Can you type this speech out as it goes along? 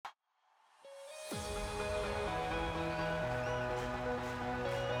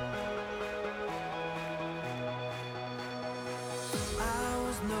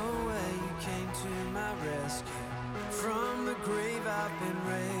came to my rescue. From the grave I've been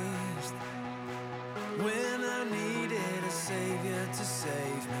raised. When I needed a savior to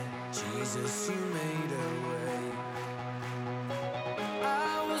save me, Jesus, you made a way.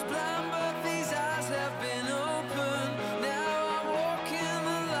 I was blind, but these eyes have been opened. Now I walk in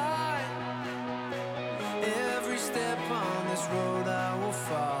the light. Every step on this road I will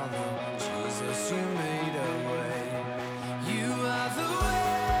follow. Jesus, you made a way. You are the way.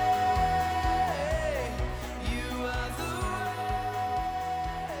 You are the way.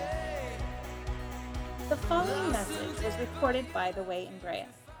 The following message was recorded by The Way in Brea.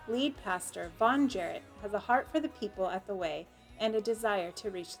 Lead pastor Vaughn Jarrett has a heart for the people at The Way and a desire to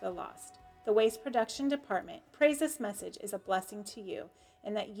reach the lost. The Way's production department prays this message is a blessing to you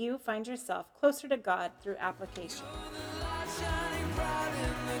and that you find yourself closer to God through application.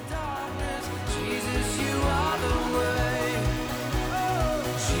 Jesus, you are the way. Oh,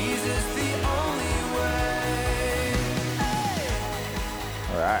 Jesus, the only way.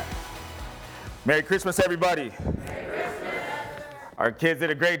 All right. Merry Christmas, everybody. Merry Christmas. Our kids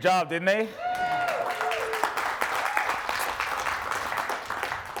did a great job, didn't they?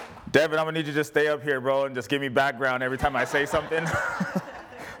 Devin, I'm going to need you to just stay up here, bro, and just give me background every time I say something.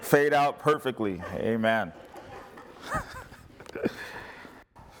 Fade out perfectly. Amen.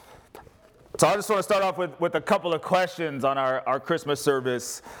 So I just want to start off with a couple of questions on our Christmas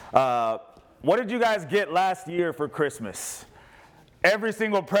service. What did you guys get last year for Christmas? Every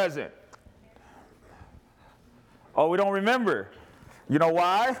single present. Oh, we don't remember. You know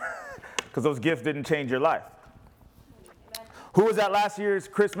why? Because those gifts didn't change your life. Who was at last year's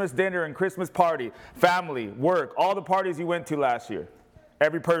Christmas dinner and Christmas party? Family, work, all the parties you went to last year.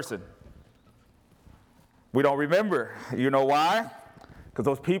 Every person. We don't remember. You know why? Because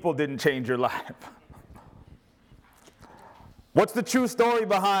those people didn't change your life. What's the true story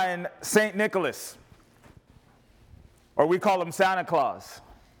behind St. Nicholas? Or we call him Santa Claus.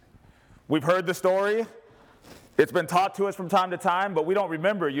 We've heard the story. It's been taught to us from time to time, but we don't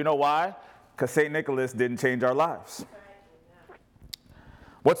remember. You know why? Because St. Nicholas didn't change our lives.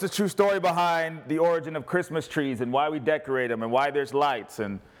 What's the true story behind the origin of Christmas trees and why we decorate them and why there's lights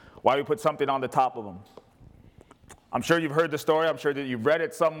and why we put something on the top of them? I'm sure you've heard the story. I'm sure that you've read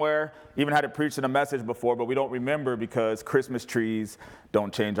it somewhere, even had it preached in a message before, but we don't remember because Christmas trees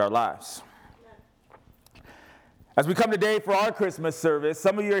don't change our lives. As we come today for our Christmas service,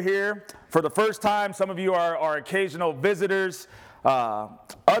 some of you are here for the first time. Some of you are occasional visitors.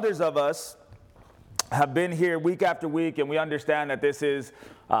 Others of us have been here week after week, and we understand that this is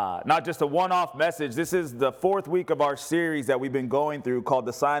not just a one-off message. This is the fourth week of our series that we've been going through called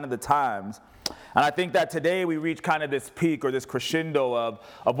The Sign of the Times. And I think that today we reach kind of this peak or this crescendo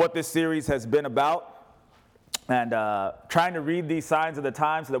of what this series has been about. And trying to read these signs of the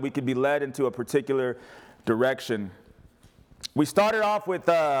times so that we could be led into a particular direction. We started off with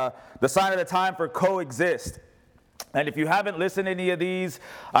the sign of the time for coexist. And if you haven't listened to any of these,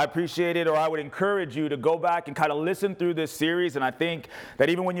 I appreciate it, or I would encourage you to go back and kind of listen through this series. And I think that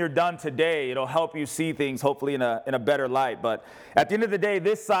even when you're done today, it'll help you see things hopefully in a better light. But at the end of the day,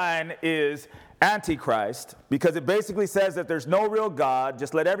 this sign is Antichrist, because it basically says that there's no real God.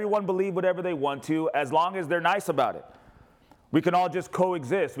 Just let everyone believe whatever they want to, as long as they're nice about it. We can all just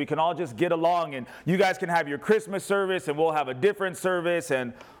coexist. We can all just get along, and you guys can have your Christmas service, and we'll have a different service,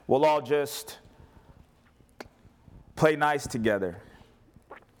 and we'll all just play nice together.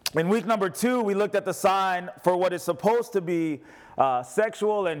 In week number 2, we looked at the sign for what is supposed to be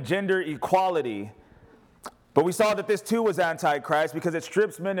sexual and gender equality. But we saw that this too was Antichrist because it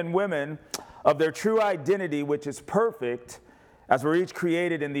strips men and women of their true identity, which is perfect, as we're each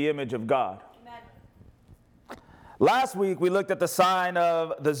created in the image of God. Amen. Last week, we looked at the sign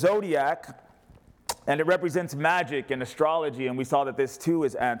of the zodiac, and it represents magic and astrology, and we saw that this too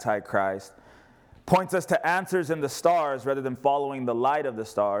is Antichrist. Points us to answers in the stars rather than following the light of the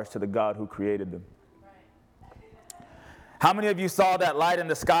stars to the God who created them. Right. How many of you saw that light in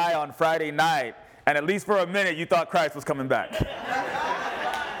the sky on Friday night, and at least for a minute you thought Christ was coming back?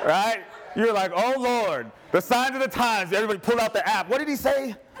 Right? You're like, oh Lord, the signs of the times. Everybody pulled out the app. What did he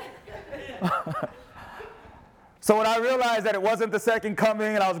say? So when I realized that it wasn't the second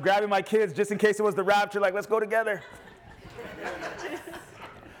coming, and I was grabbing my kids just in case it was the rapture, like, let's go together.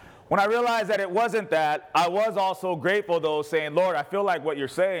 When I realized that it wasn't that, I was also grateful, though, saying, Lord, I feel like what you're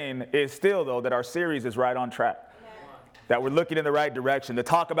saying is still, though, that our series is right on track. Yeah. That we're looking in the right direction to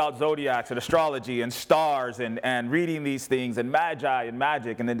talk about zodiacs and astrology and stars and reading these things and magi and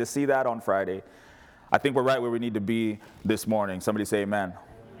magic, and then to see that on Friday. I think we're right where we need to be this morning. Somebody say amen.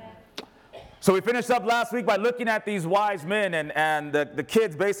 Amen. So we finished up last week by looking at these wise men, and the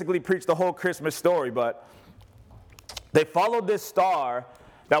kids basically preached the whole Christmas story, but they followed this star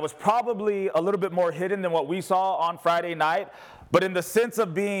that was probably a little bit more hidden than what we saw on Friday night, but in the sense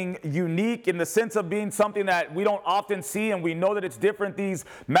of being unique, in the sense of being something that we don't often see and we know that it's different, these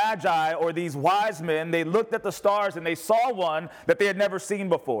magi or these wise men, they looked at the stars and they saw one that they had never seen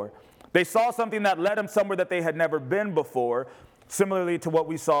before. They saw something that led them somewhere that they had never been before, similarly to what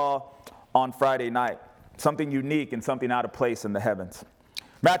we saw on Friday night, something unique and something out of place in the heavens.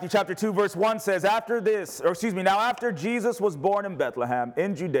 Matthew chapter 2 verse 1 says, now after Jesus was born in Bethlehem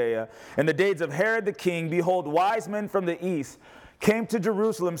in Judea in the days of Herod the king, behold, wise men from the east came to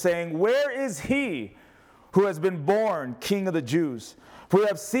Jerusalem saying, where is he who has been born King of the Jews? For we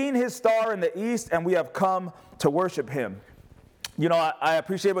have seen his star in the east and we have come to worship him. You know, I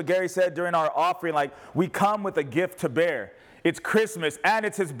appreciate what Gary said during our offering, like we come with a gift to bear. It's Christmas and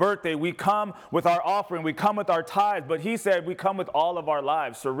it's his birthday. We come with our offering. We come with our tithes. But he said we come with all of our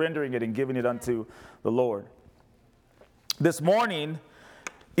lives, surrendering it and giving it unto the Lord. This morning,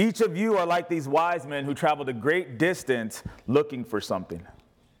 each of you are like these wise men who traveled a great distance looking for something.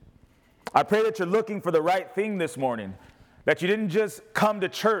 I pray that you're looking for the right thing this morning, that you didn't just come to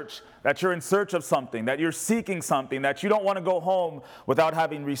church, that you're in search of something, that you're seeking something, that you don't want to go home without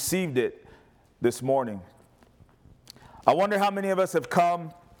having received it this morning. I wonder how many of us have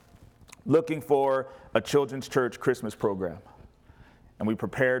come looking for a children's church Christmas program. And we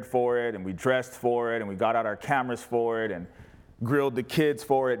prepared for it, and we dressed for it, and we got out our cameras for it, and grilled the kids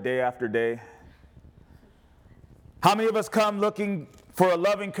for it day after day. How many of us come looking for a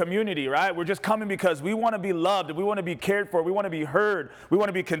loving community, right? We're just coming because we want to be loved, we want to be cared for, we want to be heard, we want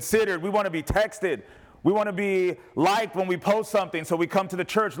to be considered, we want to be texted, we want to be liked when we post something, so we come to the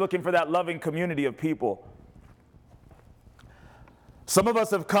church looking for that loving community of people. Some of us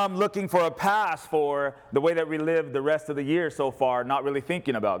have come looking for a pass for the way that we live the rest of the year so far, not really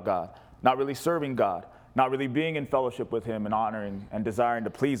thinking about God, not really serving God, not really being in fellowship with him and honoring and desiring to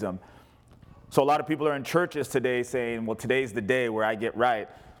please him. So a lot of people are in churches today saying, well, today's the day where I get right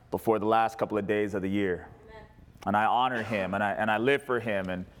before the last couple of days of the year. Amen. And I honor him and I live for him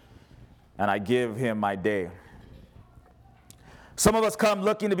and I give him my day. Some of us come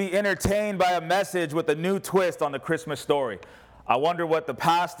looking to be entertained by a message with a new twist on the Christmas story. I wonder what the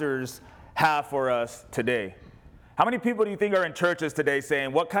pastors have for us today. How many people do you think are in churches today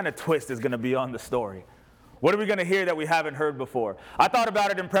saying, what kind of twist is going to be on the story? What are we going to hear that we haven't heard before? I thought about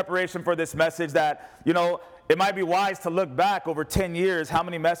it in preparation for this message that, you know, it might be wise to look back over 10 years, how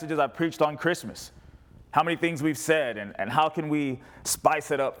many messages I've preached on Christmas, how many things we've said, and how can we spice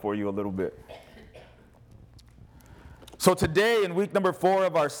it up for you a little bit. So today, in week number 4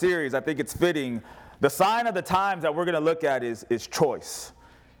 of our series, I think it's fitting. The sign of the times that we're going to look at is choice.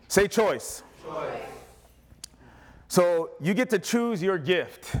 Say choice. Choice. So you get to choose your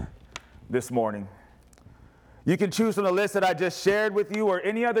gift this morning. You can choose from the list that I just shared with you or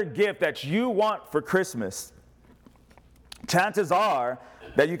any other gift that you want for Christmas. Chances are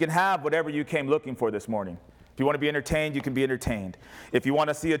that you can have whatever you came looking for this morning. If you want to be entertained, you can be entertained. If you want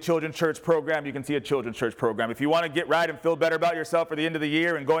to see a children's church program, you can see a children's church program. If you want to get right and feel better about yourself for the end of the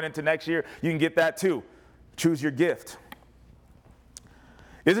year and going into next year, you can get that too. Choose your gift.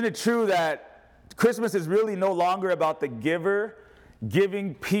 Isn't it true that Christmas is really no longer about the giver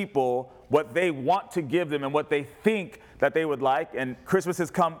giving people what they want to give them and what they think that they would like, and Christmas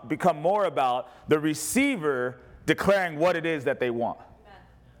has become more about the receiver declaring what it is that they want.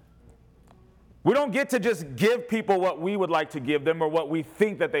 We don't get to just give people what we would like to give them or what we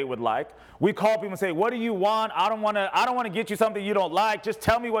think that they would like. We call people and say, what do you want? I don't want to get you something you don't like. Just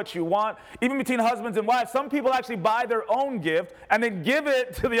tell me what you want. Even between husbands and wives, some people actually buy their own gift and then give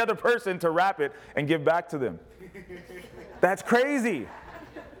it to the other person to wrap it and give back to them. That's crazy.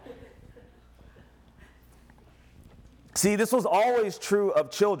 See, this was always true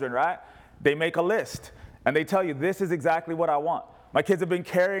of children, right? They make a list and they tell you, this is exactly what I want. My kids have been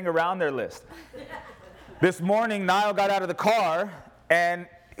carrying around their list. This morning, Niall got out of the car, and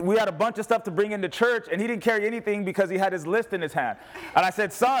we had a bunch of stuff to bring into church, and he didn't carry anything because he had his list in his hand. And I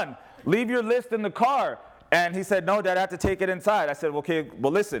said, son, leave your list in the car. And he said, no, Dad, I have to take it inside. I said, okay,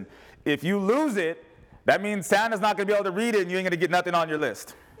 well, listen, if you lose it, that means Santa's not going to be able to read it, and you ain't going to get nothing on your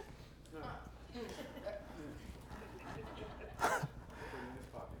list.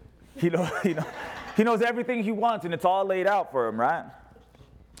 He knows everything he wants, and it's all laid out for him, right?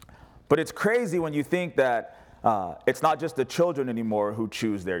 But it's crazy when you think that it's not just the children anymore who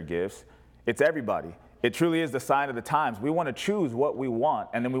choose their gifts. It's everybody. It truly is the sign of the times. We want to choose what we want,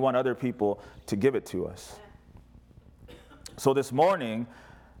 and then we want other people to give it to us. So this morning,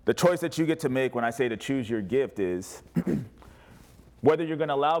 The choice that you get to make when I say to choose your gift is whether you're going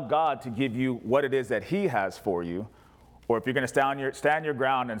to allow God to give you what it is that he has for you, or if you're going to stand your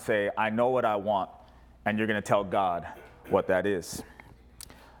ground and say, I know what I want, and you're going to tell God what that is.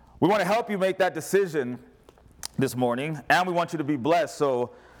 We want to help you make that decision this morning, and we want you to be blessed.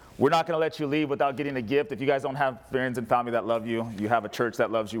 So we're not going to let you leave without getting a gift. If you guys don't have friends and family that love you, you have a church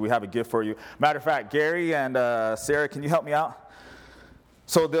that loves you, we have a gift for you. Matter of fact, Gary and Sarah, can you help me out?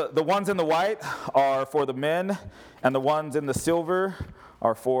 So the ones in the white are for the men, and the ones in the silver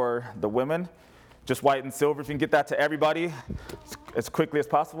are for the women. Just white and silver. If you can get that to everybody as quickly as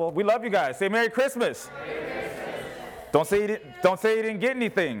possible. We love you guys. Say Merry Christmas. Merry Christmas. Don't say you didn't get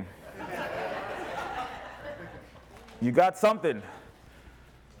anything. You got something.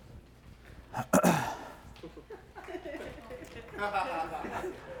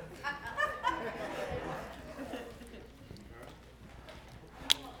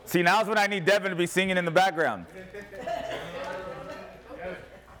 See, now's when I need Devin to be singing in the background.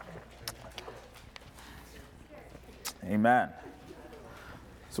 Amen.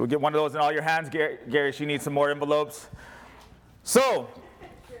 So we'll get one of those in all your hands. Gary, she needs some more envelopes. So,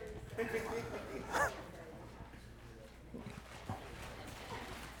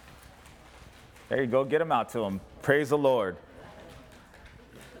 there you go. Get them out to him. Praise the Lord.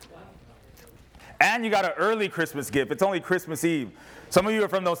 And you got an early Christmas gift. It's only Christmas Eve. Some of you are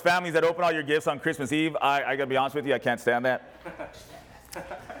from those families that open all your gifts on Christmas Eve. I got to be honest with you, I can't stand that.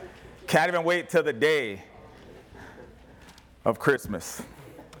 Can't even wait till the day of Christmas.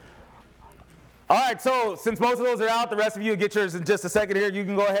 All right, so since most of those are out, the rest of you get yours in just a second here. You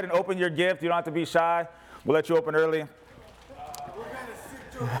can go ahead and open your gift. You don't have to be shy. We'll let you open early.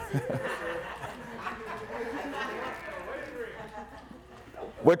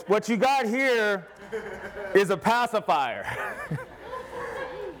 What you got here is a pacifier.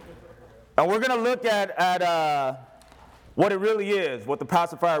 And we're going to look at what it really is, what the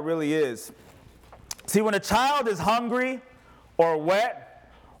pacifier really is. See, when a child is hungry or wet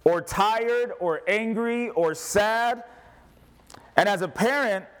or tired or angry or sad, and as a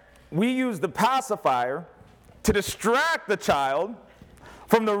parent, we use the pacifier to distract the child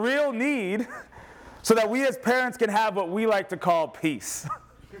from the real need so that we as parents can have what we like to call peace.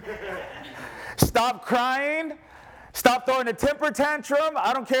 Stop crying. Stop throwing a temper tantrum.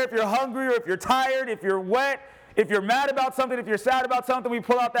 I don't care if you're hungry or if you're tired, if you're wet, if you're mad about something, if you're sad about something, we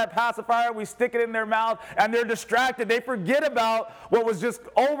pull out that pacifier, we stick it in their mouth, and they're distracted. They forget about what was just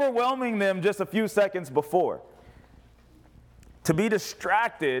overwhelming them just a few seconds before. To be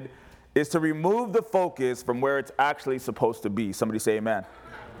distracted is to remove the focus from where it's actually supposed to be. Somebody say amen.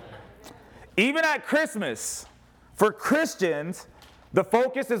 Even at Christmas, for Christians, the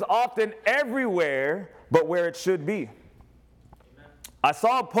focus is often everywhere but where it should be. Amen. I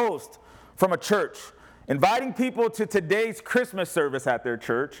saw a post from a church inviting people to today's Christmas service at their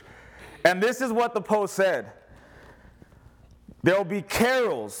church, and this is what the post said. There'll be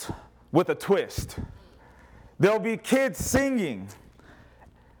carols with a twist. There'll be kids singing.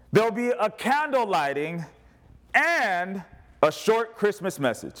 There'll be a candle lighting and a short Christmas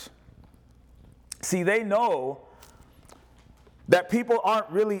message. See, they know that people aren't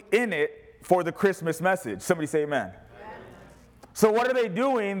really in it for the Christmas message. Somebody say amen. So what are they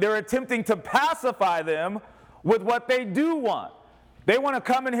doing? They're attempting to pacify them with what they do want. They want to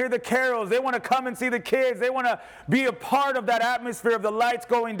come and hear the carols. They want to come and see the kids. They want to be a part of that atmosphere of the lights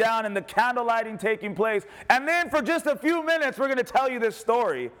going down and the candle lighting taking place. And then for just a few minutes, we're going to tell you this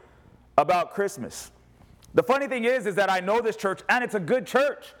story about Christmas. The funny thing is that I know this church, and it's a good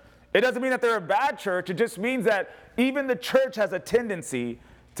church. It doesn't mean that they're a bad church. It just means that even the church has a tendency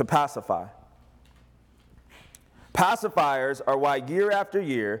to pacify. Pacifiers are why year after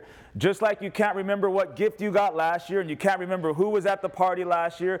year, just like you can't remember what gift you got last year and you can't remember who was at the party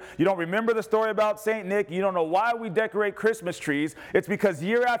last year, you don't remember the story about St. Nick, you don't know why we decorate Christmas trees, it's because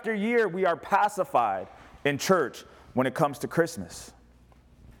year after year we are pacified in church when it comes to Christmas.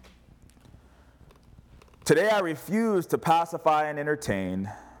 Today I refuse to pacify and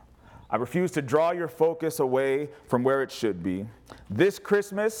entertain. I refuse to draw your focus away from where it should be. This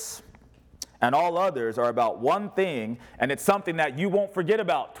Christmas and all others are about one thing, and it's something that you won't forget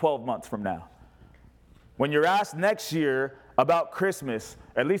about 12 months from now. When you're asked next year about Christmas,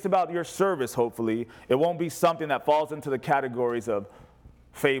 at least about your service, hopefully, it won't be something that falls into the categories of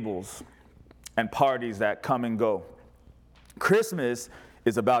fables and parties that come and go. Christmas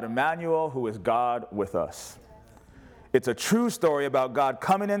is about Emmanuel, who is God with us. It's a true story about God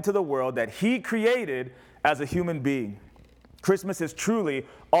coming into the world that he created as a human being. Christmas is truly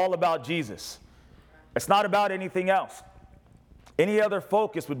all about Jesus. It's not about anything else. Any other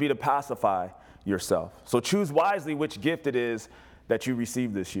focus would be to pacify yourself. So choose wisely which gift it is that you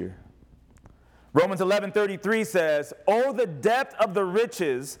receive this year. Romans 11:33 says, "Oh, the depth of the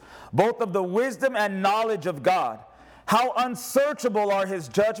riches, both of the wisdom and knowledge of God. How unsearchable are his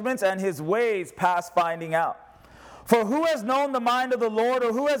judgments and his ways past finding out. For who has known the mind of the Lord,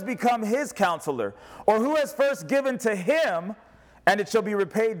 or who has become his counselor, or who has first given to him, and it shall be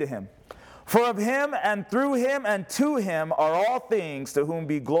repaid to him? For of him and through him and to him are all things, to whom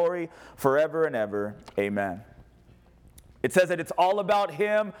be glory forever and ever. Amen." It says that it's all about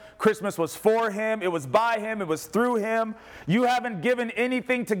him. Christmas was for him. It was by him. It was through him. You haven't given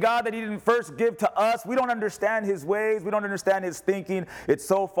anything to God that he didn't first give to us. We don't understand his ways. We don't understand his thinking. It's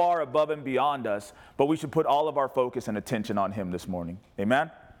so far above and beyond us. But we should put all of our focus and attention on him this morning.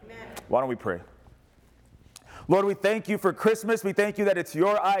 Amen? Amen. Why don't we pray? Lord, we thank you for Christmas. We thank you that it's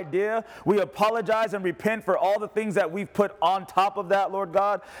your idea. We apologize and repent for all the things that we've put on top of that, Lord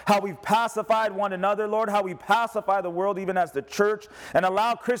God. How we've pacified one another, Lord. How we pacify the world even as the church, and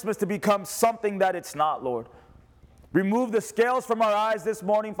allow Christmas to become something that it's not, Lord. Remove the scales from our eyes this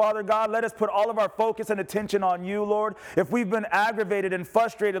morning, Father God. Let us put all of our focus and attention on you, Lord. If we've been aggravated and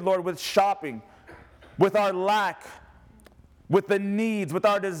frustrated, Lord, with shopping, with our lack, with the needs, with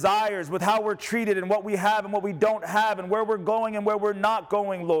our desires, with how we're treated and what we have and what we don't have and where we're going and where we're not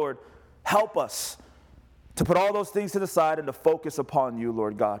going, Lord, help us to put all those things to the side and to focus upon you,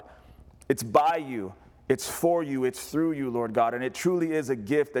 Lord God. It's by you, it's for you, it's through you, Lord God, and it truly is a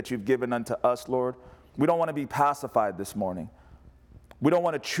gift that you've given unto us, Lord. We don't want to be pacified this morning. We don't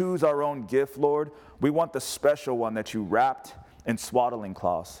want to choose our own gift, Lord. We want the special one that you wrapped in swaddling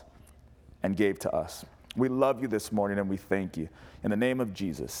cloths and gave to us. We love you this morning and we thank you. In the name of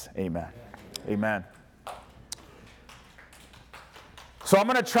Jesus, amen. Amen. So I'm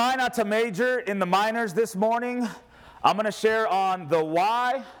going to try not to major in the minors this morning. I'm going to share on the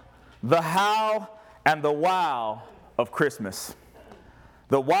why, the how, and the wow of Christmas.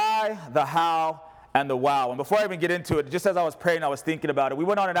 The why, the how, and the wow. And before I even get into it, just as I was praying, I was thinking about it. We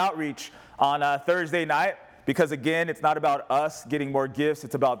went on an outreach on Thursday night. Because again, it's not about us getting more gifts.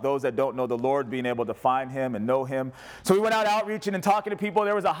 It's about those that don't know the Lord being able to find him and know him. So we went out outreaching and talking to people.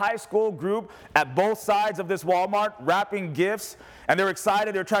 There was a high school group at both sides of this Walmart wrapping gifts. And they were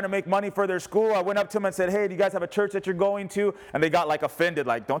excited. They were trying to make money for their school. I went up to them and said, "Hey, do you guys have a church that you're going to?" And they got like offended.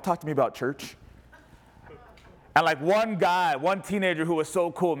 Like, "Don't talk to me about church." And like one guy, one teenager who was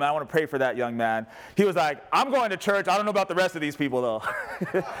so cool, man, I want to pray for that young man. He was like, "I'm going to church. I don't know about the rest of these people though."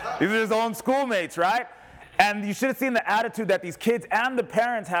 These are his own schoolmates, right? And you should have seen the attitude that these kids and the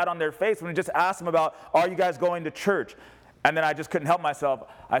parents had on their face when we just asked them about, "Are you guys going to church?" And then I just couldn't help myself.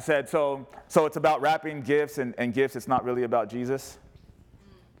 I said, so it's about wrapping gifts and gifts. It's not really about Jesus?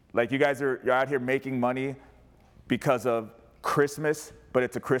 Like you're out here making money because of Christmas, but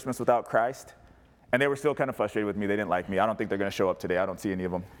it's a Christmas without Christ? And they were still kind of frustrated with me. They didn't like me. I don't think they're going to show up today. I don't see any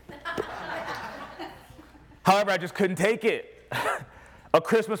of them. However, I just couldn't take it. A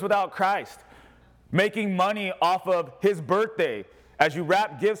Christmas without Christ. Making money off of his birthday as you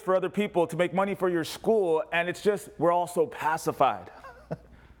wrap gifts for other people to make money for your school, and it's just, we're all so pacified.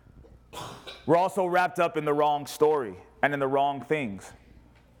 We're all so wrapped up in the wrong story and in the wrong things.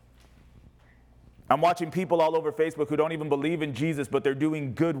 I'm watching people all over Facebook who don't even believe in Jesus, but they're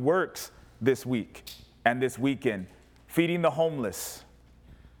doing good works this week and this weekend, feeding the homeless,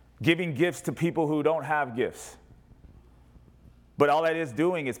 giving gifts to people who don't have gifts. But all that is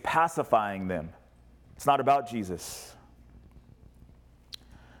doing is pacifying them. It's not about Jesus.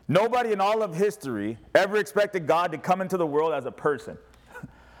 Nobody in all of history ever expected God to come into the world as a person,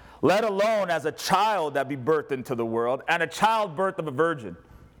 let alone as a child that be birthed into the world, and a childbirth of a virgin.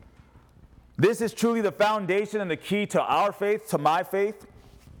 This is truly the foundation and the key to our faith, to my faith.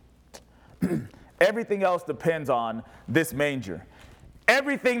 Everything else depends on this manger.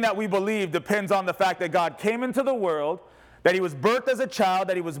 Everything that we believe depends on the fact that God came into the world, that he was birthed as a child,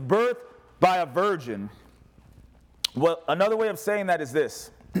 that he was birthed by a virgin. Well, another way of saying that is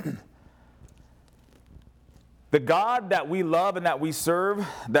this. The God that we love and that we serve,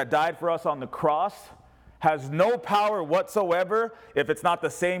 that died for us on the cross, has no power whatsoever if it's not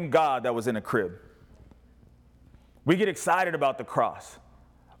the same God that was in a crib. We get excited about the cross.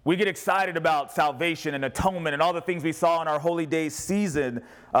 We get excited about salvation and atonement and all the things we saw in our Holy Days season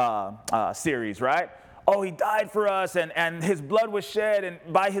series, right? Oh, he died for us, and his blood was shed, and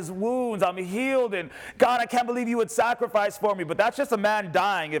by his wounds I'm healed, and God, I can't believe you would sacrifice for me. But that's just a man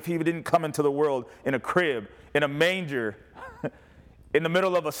dying if he didn't come into the world in a crib, in a manger, in the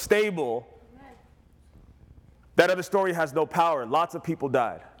middle of a stable. That other story has no power. Lots of people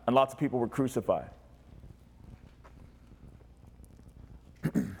died, and lots of people were crucified.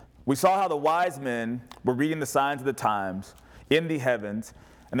 We saw how the wise men were reading the signs of the times in the heavens,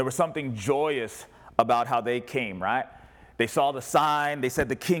 and there was something joyous about how they came, right? They saw the sign. They said,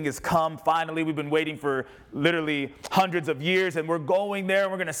 the king has come. Finally, we've been waiting for literally hundreds of years, and we're going there,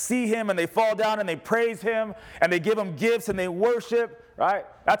 and we're going to see him. And they fall down, and they praise him, and they give him gifts, and they worship, right?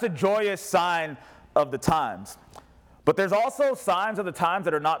 That's a joyous sign of the times. But there's also signs of the times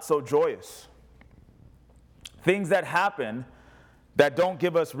that are not so joyous. Things that happen that don't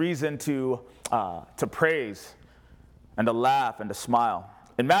give us reason to praise and to laugh and to smile.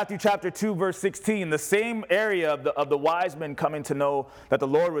 In Matthew chapter 2, verse 16, the same area of the wise men coming to know that the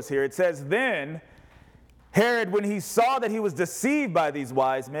Lord was here, it says, then Herod, when he saw that he was deceived by these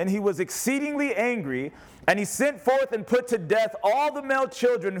wise men, he was exceedingly angry, and he sent forth and put to death all the male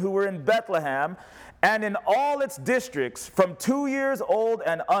children who were in Bethlehem and in all its districts from 2 years old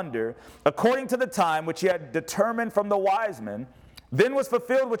and under, according to the time which he had determined from the wise men. Then was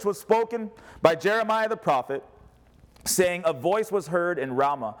fulfilled which was spoken by Jeremiah the prophet, saying, a voice was heard in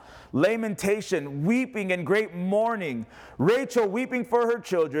Ramah, lamentation, weeping, and great mourning, Rachel weeping for her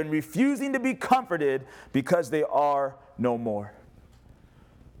children, refusing to be comforted because they are no more.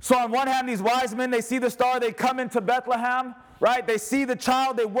 So on one hand, these wise men, they see the star, they come into Bethlehem, right? They see the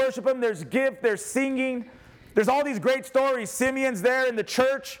child, they worship him, there's gift, there's singing. There's all these great stories. Simeon's there in the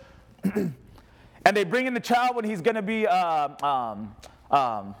church, and they bring in the child when he's going to be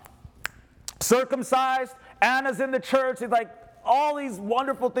circumcised. Anna's in the church. It's like all these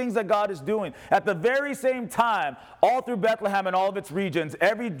wonderful things that God is doing. At the very same time, all through Bethlehem and all of its regions,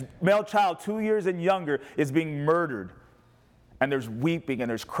 every male child 2 years and younger is being murdered. And there's weeping and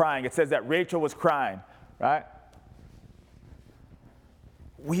there's crying. It says that Rachel was crying, right?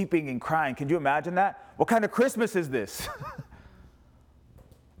 Weeping and crying. Can you imagine that? What kind of Christmas is this?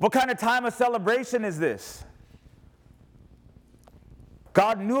 What kind of time of celebration is this?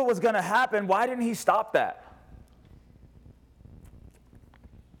 God knew it was going to happen. Why didn't he stop that?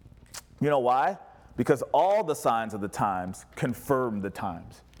 You know why? Because all the signs of the times confirm the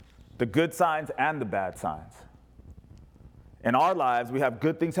times. The good signs and the bad signs. In our lives, we have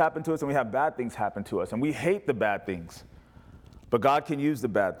good things happen to us and we have bad things happen to us. And we hate the bad things. But God can use the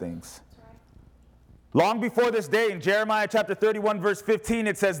bad things. Long before this day, in Jeremiah chapter 31, verse 15,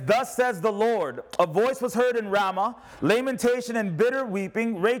 it says, thus says the Lord, a voice was heard in Ramah, lamentation and bitter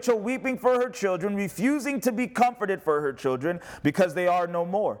weeping, Rachel weeping for her children, refusing to be comforted for her children, because they are no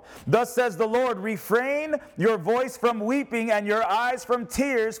more. Thus says the Lord, refrain your voice from weeping and your eyes from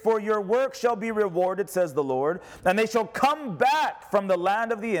tears, for your work shall be rewarded, says the Lord, and they shall come back from the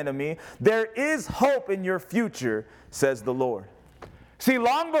land of the enemy. There is hope in your future, says the Lord. See,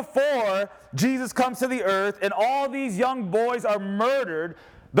 long before Jesus comes to the earth and all these young boys are murdered,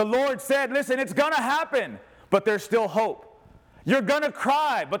 the Lord said, listen, it's going to happen, but there's still hope. You're going to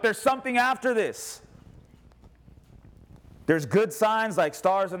cry, but there's something after this. There's good signs like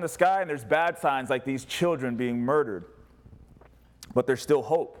stars in the sky, and there's bad signs like these children being murdered. But there's still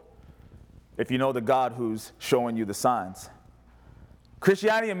hope if you know the God who's showing you the signs.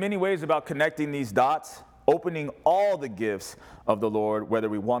 Christianity in many ways is about connecting these dots, opening all the gifts of the Lord, whether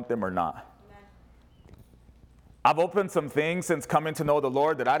we want them or not. Amen. I've opened some things since coming to know the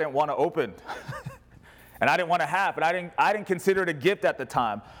Lord that I didn't want to open. And I didn't want to have, and I didn't consider it a gift at the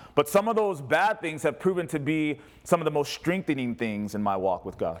time. But some of those bad things have proven to be some of the most strengthening things in my walk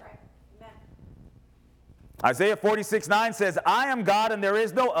with God. Isaiah 46:9 says, I am God and there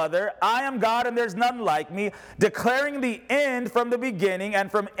is no other. I am God and there's none like me, declaring the end from the beginning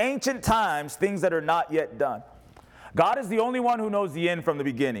and from ancient times, things that are not yet done. God is the only one who knows the end from the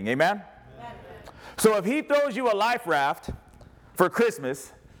beginning. Amen? Amen. So if he throws you a life raft for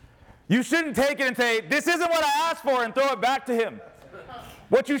Christmas, you shouldn't take it and say, this isn't what I asked for, and throw it back to him.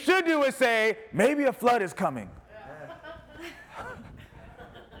 What you should do is say, maybe a flood is coming.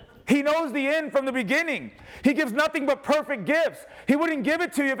 He knows the end from the beginning. He gives nothing but perfect gifts. He wouldn't give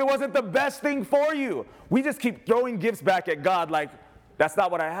it to you if it wasn't the best thing for you. We just keep throwing gifts back at God like, that's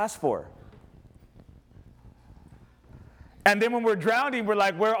not what I asked for. And then when we're drowning, we're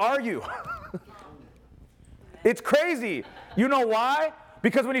like, where are you? It's crazy. You know why?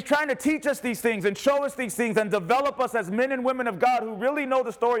 Because when he's trying to teach us these things and show us these things and develop us as men and women of God who really know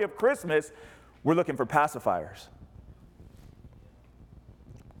the story of Christmas, we're looking for pacifiers.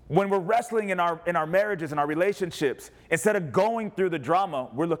 When we're wrestling in our marriages and our relationships, instead of going through the drama,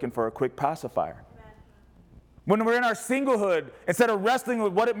 we're looking for a quick pacifier. Amen. When we're in our singlehood, instead of wrestling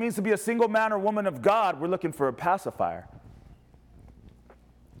with what it means to be a single man or woman of God, we're looking for a pacifier.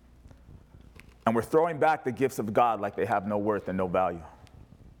 And we're throwing back the gifts of God like they have no worth and no value.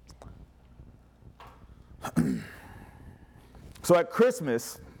 So at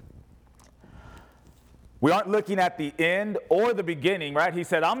Christmas, we aren't looking at the end or the beginning, right? He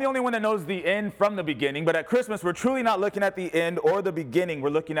said, I'm the only one that knows the end from the beginning. But at Christmas, we're truly not looking at the end or the beginning. We're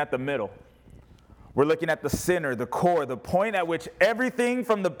looking at the middle. We're looking at the center, the core, the point at which everything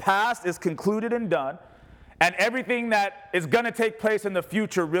from the past is concluded and done, and everything that is going to take place in the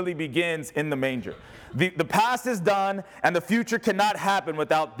future really begins in the manger. The past is done, and the future cannot happen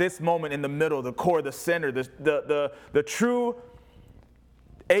without this moment in the middle, the core, the center, the true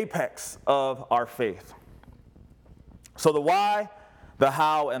apex of our faith. So the why, the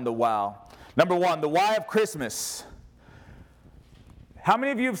how, and the wow. Number one, the why of Christmas. How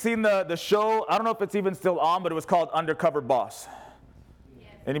many of you have seen the show? I don't know if it's even still on, but it was called Undercover Boss.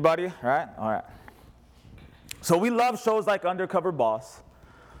 Yes. Anybody? All right. So we love shows like Undercover Boss.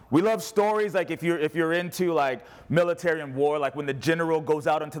 We love stories like if you're into like military and war, like when the general goes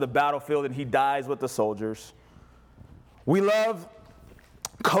out onto the battlefield and he dies with the soldiers. We love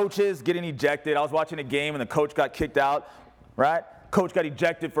coaches getting ejected. I was watching a game and the coach got kicked out, right? Coach got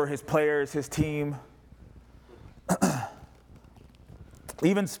ejected for his players, his team.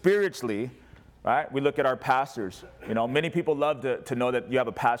 Even spiritually, right? We look at our pastors. You know, many people love to know that you have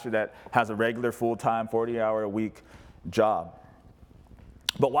a pastor that has a regular full-time 40-hour-a-week job.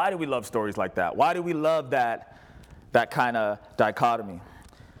 But why do we love stories like that? Why do we love that kind of dichotomy?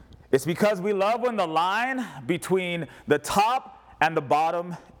 It's because we love when the line between the top and the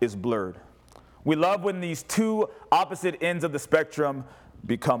bottom is blurred. We love when these two opposite ends of the spectrum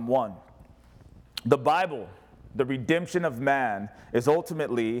become one. The Bible, the redemption of man, is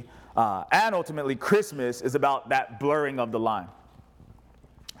ultimately Christmas is about that blurring of the line.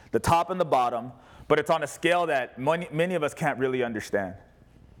 The top and the bottom, but it's on a scale that many of us can't really understand.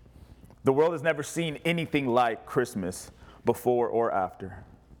 The world has never seen anything like Christmas before or after.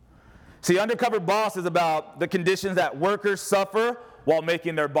 See, Undercover Boss is about the conditions that workers suffer while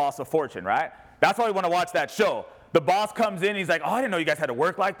making their boss a fortune, right? That's why we want to watch that show. The boss comes in, he's like, oh, I didn't know you guys had to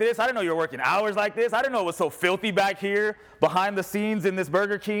work like this. I didn't know you were working hours like this. I didn't know it was so filthy back here behind the scenes in this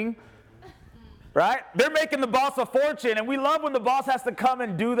Burger King, right? They're making the boss a fortune, and we love when the boss has to come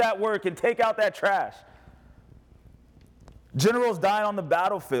and do that work and take out that trash. Generals dying on the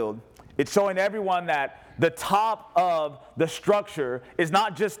battlefield. It's showing everyone that the top of the structure is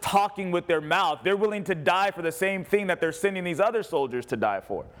not just talking with their mouth. They're willing to die for the same thing that they're sending these other soldiers to die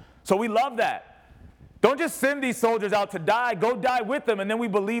for. So we love that. Don't just send these soldiers out to die. Go die with them, and then we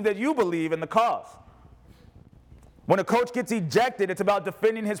believe that you believe in the cause. When a coach gets ejected, it's about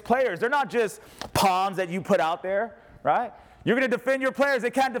defending his players. They're not just pawns that you put out there, right? You're going to defend your players. They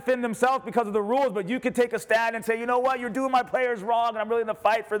can't defend themselves because of the rules, but you can take a stand and say, you know what, you're doing my players wrong, and I'm willing to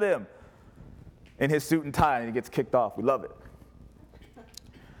fight for them. In his suit and tie, and he gets kicked off. We love it.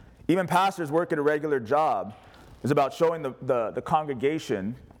 Even pastors working a regular job is about showing the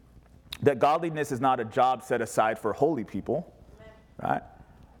congregation that godliness is not a job set aside for holy people, right?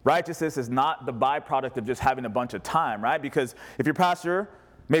 Righteousness is not the byproduct of just having a bunch of time, right? Because if your pastor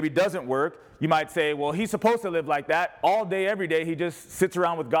maybe doesn't work, you might say, well, he's supposed to live like that all day, every day. He just sits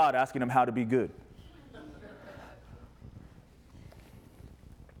around with God asking him how to be good.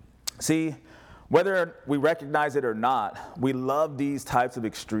 See, whether we recognize it or not, we love these types of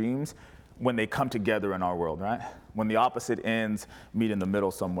extremes when they come together in our world, right? When the opposite ends meet in the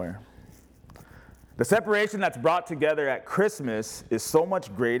middle somewhere. The separation that's brought together at Christmas is so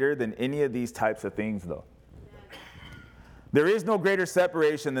much greater than any of these types of things, though. There is no greater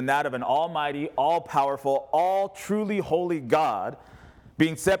separation than that of an almighty, all-powerful, all truly holy God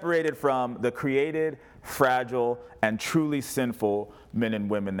being separated from the created, fragile, and truly sinful men and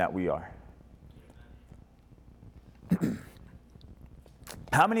women that we are.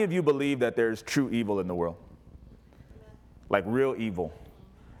 How many of you believe that there's true evil in the world? Like real evil.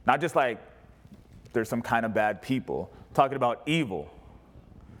 Not just like there's some kind of bad people. I'm talking about evil.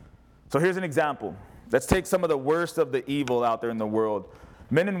 So here's an example. Let's take some of the worst of the evil out there in the world.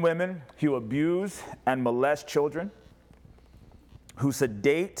 Men and women who abuse and molest children, who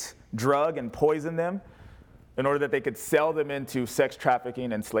sedate, drug, and poison them in order that they could sell them into sex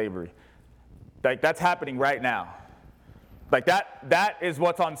trafficking and slavery. Like that's happening right now. Like that is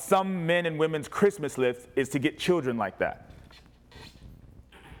what's on some men and women's Christmas list, is to get children like that.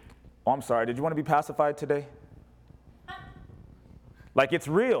 Oh, I'm sorry, did you want to be pacified today? Like it's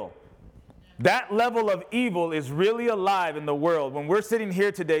real. That level of evil is really alive in the world. When we're sitting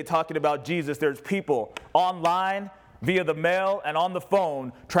here today talking about Jesus, there's people online, via the mail, and on the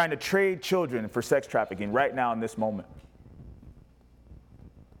phone trying to trade children for sex trafficking right now in this moment.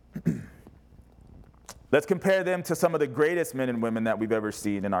 Let's compare them to some of the greatest men and women that we've ever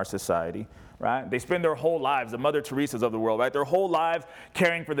seen in our society, right? They spend their whole lives, the Mother Teresas of the world, right? Their whole lives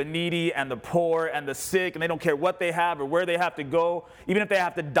caring for the needy and the poor and the sick, and they don't care what they have or where they have to go, even if they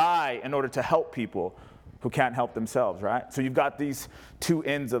have to die in order to help people who can't help themselves, right? So you've got these two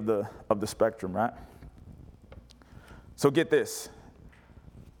ends of the spectrum, right? So get this.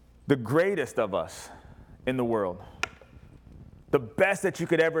 The greatest of us in the world, the best that you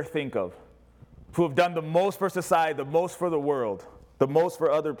could ever think of, who have done the most for society, the most for the world, the most for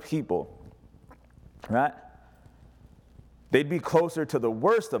other people, right? They'd be closer to the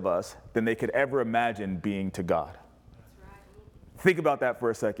worst of us than they could ever imagine being to God. That's right. Think about that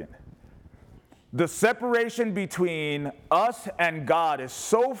for a second. The separation between us and God is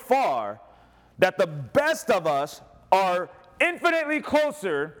so far that the best of us are infinitely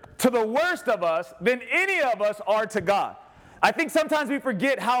closer to the worst of us than any of us are to God. I think sometimes we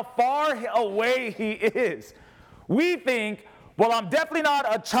forget how far away he is. We think, well, I'm definitely not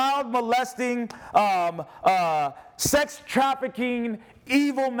a child molesting, sex trafficking,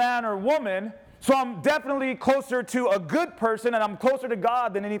 evil man or woman, so I'm definitely closer to a good person and I'm closer to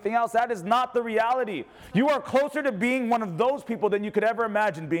God than anything else. That is not the reality. You are closer to being one of those people than you could ever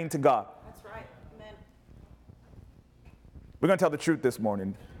imagine being to God. That's right. Amen. We're going to tell the truth this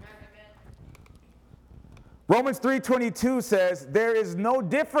morning. Romans 3:22 says there is no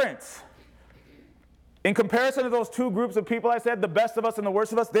difference. In comparison to those two groups of people I said, the best of us and the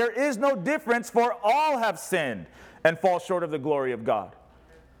worst of us, there is no difference, for all have sinned and fall short of the glory of God.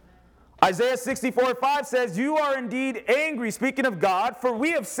 Isaiah 64:5 says, you are indeed angry, speaking of God, for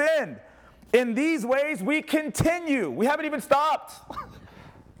we have sinned. In these ways we continue. We haven't even stopped.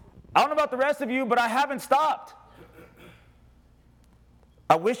 I don't know about the rest of you, but I haven't stopped.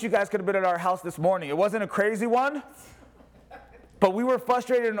 I wish you guys could have been at our house this morning. It wasn't a crazy one, but we were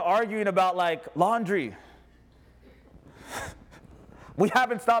frustrated and arguing about like laundry. We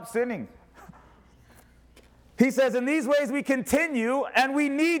haven't stopped sinning. He says, in these ways we continue and we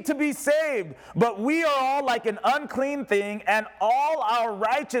need to be saved, but we are all like an unclean thing and all our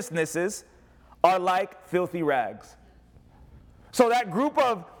righteousnesses are like filthy rags. So that group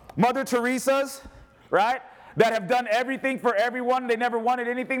of Mother Teresas, right? That have done everything for everyone. They never wanted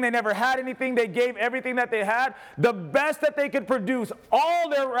anything. They never had anything. They gave everything that they had. The best that they could produce, all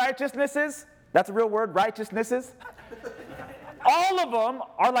their righteousnesses, that's a real word, righteousnesses. All of them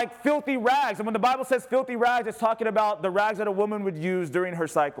are like filthy rags. And when the Bible says filthy rags, it's talking about the rags that a woman would use during her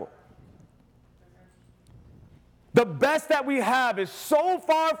cycle. The best that we have is so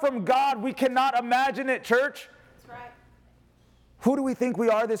far from God, we cannot imagine it, church. That's right. Who do we think we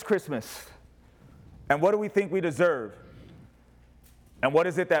are this Christmas? And what do we think we deserve? And what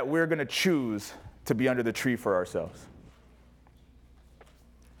is it that we're going to choose to be under the tree for ourselves?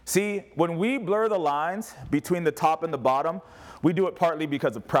 See, when we blur the lines between the top and the bottom, we do it partly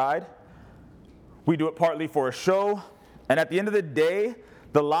because of pride. We do it partly for a show. And at the end of the day,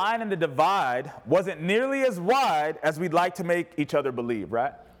 the line and the divide wasn't nearly as wide as we'd like to make each other believe,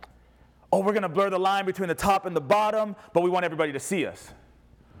 right? Oh, we're going to blur the line between the top and the bottom, but we want everybody to see us.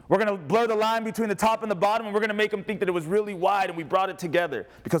 We're going to blur the line between the top and the bottom, and we're going to make them think that it was really wide and we brought it together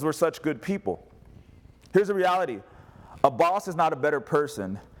because we're such good people. Here's the reality. A boss is not a better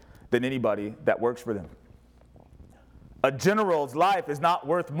person than anybody that works for them. A general's life is not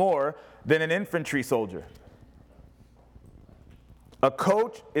worth more than an infantry soldier. A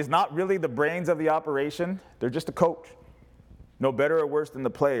coach is not really the brains of the operation. They're just a coach. No better or worse than the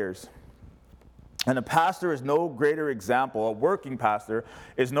players. And a pastor is no greater example, a working pastor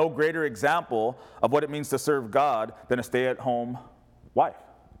is no greater example of what it means to serve God than a stay-at-home wife.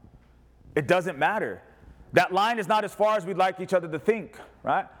 It doesn't matter. That line is not as far as we'd like each other to think,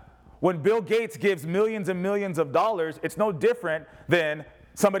 right? When Bill Gates gives millions and millions of dollars, it's no different than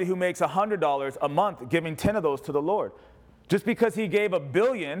somebody who makes $100 a month giving 10 of those to the Lord. Just because he gave $1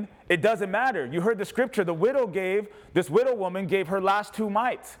 billion, it doesn't matter. You heard the scripture, this widow woman gave her last 2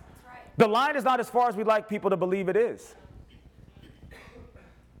 mites. The line is not as far as we'd like people to believe it is.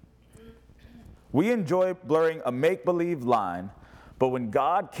 We enjoy blurring a make-believe line, but when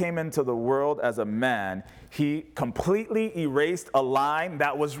God came into the world as a man, he completely erased a line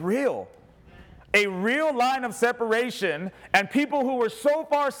that was real. A real line of separation, and people who were so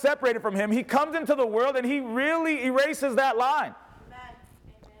far separated from him, he comes into the world and he really erases that line.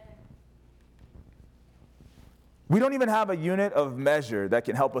 We don't even have a unit of measure that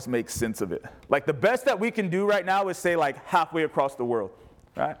can help us make sense of it. Like the best that we can do right now is say like halfway across the world,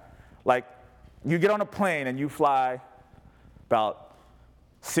 right? Like you get on a plane and you fly about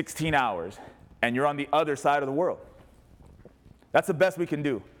 16 hours and you're on the other side of the world. That's the best we can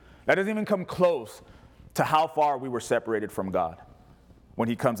do. That doesn't even come close to how far we were separated from God when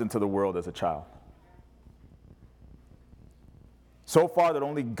he comes into the world as a child. So far that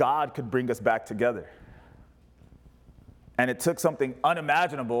only God could bring us back together. And it took something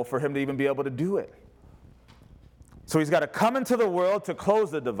unimaginable for him to even be able to do it. So he's got to come into the world to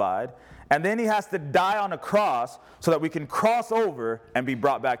close the divide, and then he has to die on a cross so that we can cross over and be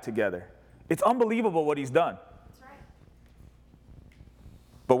brought back together. It's unbelievable what he's done. That's right.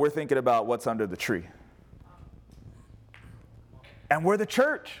 But we're thinking about what's under the tree. And we're the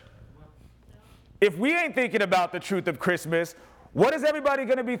church. If we ain't thinking about the truth of Christmas, what is everybody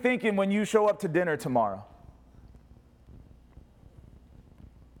going to be thinking when you show up to dinner tomorrow?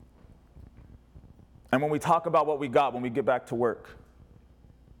 And when we talk about what we got when we get back to work,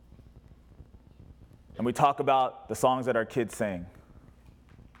 and we talk about the songs that our kids sang,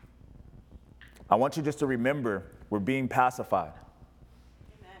 I want you just to remember we're being pacified.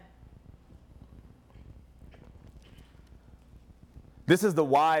 Amen. This is the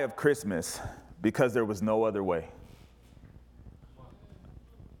why of Christmas, because there was no other way.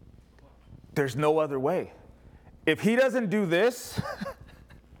 There's no other way. If he doesn't do this,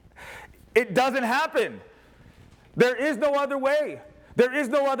 it doesn't happen. There is no other way. There is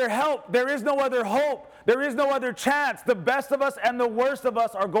no other help. There is no other hope. There is no other chance. The best of us and the worst of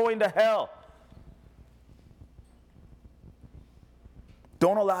us are going to hell.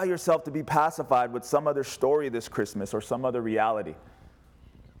 Don't allow yourself to be pacified with some other story this Christmas or some other reality.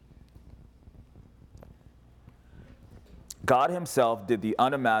 God himself did the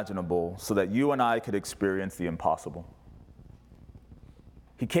unimaginable so that you and I could experience the impossible.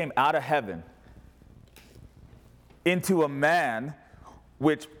 He came out of heaven into a man,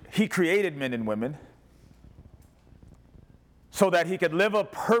 which he created men and women, so that he could live a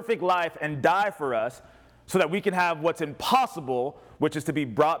perfect life and die for us, so that we can have what's impossible, which is to be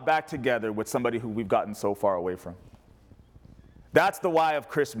brought back together with somebody who we've gotten so far away from. That's the why of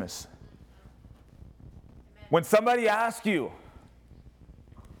Christmas. When somebody asks you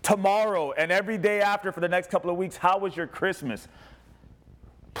tomorrow and every day after for the next couple of weeks, how was your Christmas?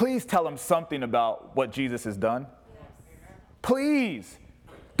 Please tell them something about what Jesus has done. Yes. Please.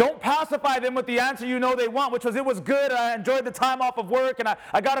 Don't pacify them with the answer you know they want, which was, it was good, I enjoyed the time off of work, and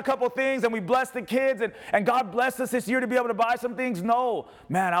I got a couple things, and we blessed the kids, and God blessed us this year to be able to buy some things. No.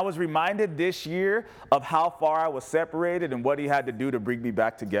 Man, I was reminded this year of how far I was separated and what he had to do to bring me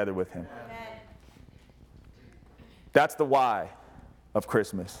back together with him. Amen. That's the why of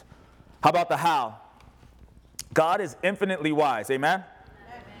Christmas. How about the how? God is infinitely wise. Amen?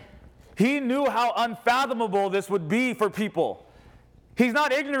 Amen. He knew how unfathomable this would be for people. He's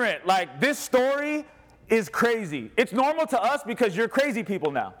not ignorant. Like, this story is crazy. It's normal to us because you're crazy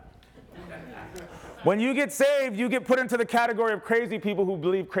people now. When you get saved, you get put into the category of crazy people who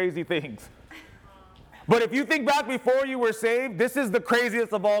believe crazy things. But if you think back before you were saved, this is the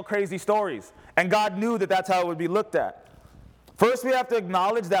craziest of all crazy stories. And God knew that that's how it would be looked at. First, we have to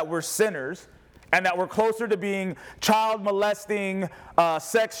acknowledge that we're sinners and that we're closer to being child molesting,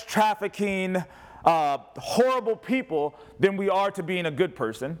 sex trafficking, horrible people than we are to being a good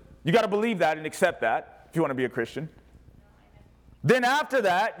person. You got to believe that and accept that if you want to be a Christian. Then after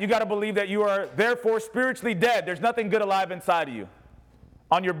that, you got to believe that you are therefore spiritually dead. There's nothing good alive inside of you.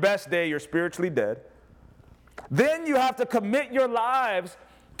 On your best day, you're spiritually dead. Then you have to commit your lives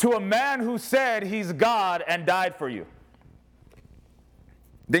to a man who said he's God and died for you.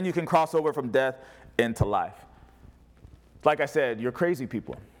 Then you can cross over from death into life. Like I said, you're crazy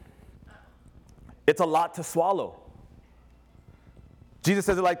people. It's a lot to swallow. Jesus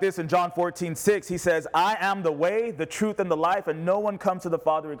says it like this in John 14:6. He says, I am the way, the truth, and the life, and no one comes to the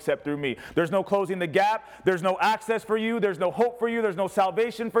Father except through me. There's no closing the gap. There's no access for you. There's no hope for you. There's no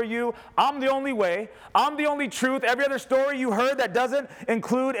salvation for you. I'm the only way. I'm the only truth. Every other story you heard that doesn't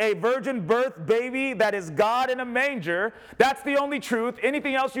include a virgin birth baby that is God in a manger, that's the only truth.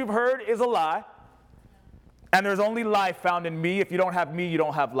 Anything else you've heard is a lie. And there's only life found in me. If you don't have me, you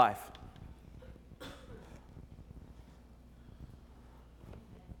don't have life.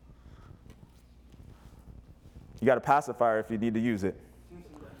 You got a pacifier if you need to use it.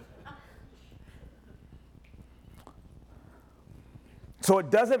 So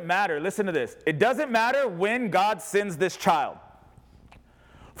it doesn't matter, listen to this. It doesn't matter when God sends this child.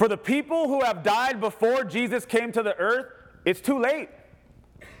 For the people who have died before Jesus came to the earth, it's too late.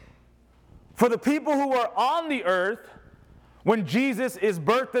 For the people who are on the earth, when Jesus is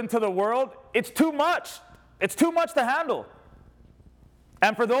birthed into the world, it's too much. It's too much to handle.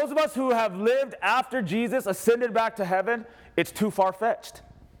 And for those of us who have lived after Jesus ascended back to heaven, it's too far-fetched.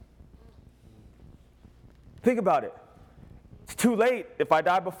 Think about it. It's too late if I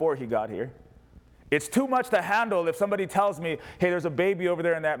die before he got here. It's too much to handle if somebody tells me, hey, there's a baby over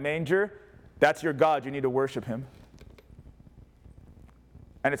there in that manger. That's your God. You need to worship him.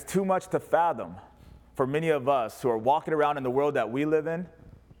 And it's too much to fathom for many of us who are walking around in the world that we live in.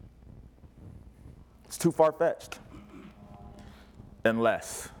 It's too far-fetched.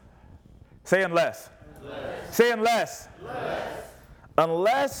 Unless. Say unless. Say unless.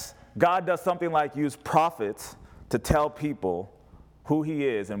 Unless God does something like use prophets to tell people who he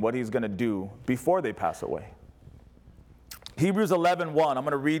is and what he's going to do before they pass away. Hebrews 11:1, I'm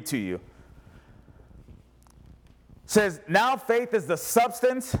going to read to you. Says, now faith is the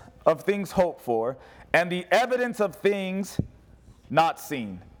substance of things hoped for and the evidence of things not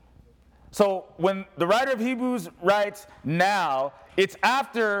seen. So when the writer of Hebrews writes now, it's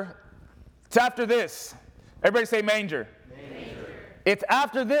after this. Everybody say manger. Manger. It's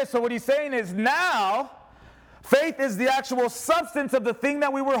after this. So what he's saying is now, faith is the actual substance of the thing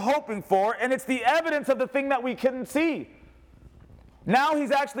that we were hoping for, and it's the evidence of the thing that we couldn't see. Now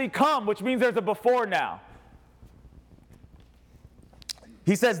he's actually come, which means there's a before now.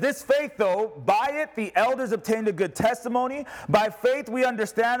 He says, this faith, though, by it the elders obtained a good testimony. By faith we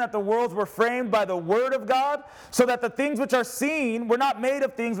understand that the worlds were framed by the word of God, so that the things which are seen were not made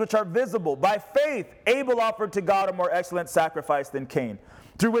of things which are visible. By faith Abel offered to God a more excellent sacrifice than Cain,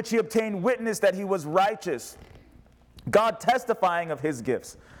 through which he obtained witness that he was righteous, God testifying of his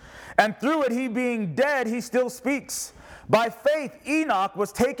gifts. And through it, he being dead, he still speaks. By faith, Enoch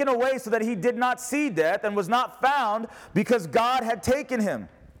was taken away so that he did not see death and was not found because God had taken him.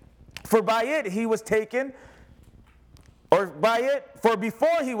 For by it he was taken, for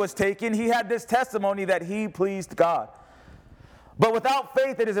before he was taken, he had this testimony that he pleased God. But without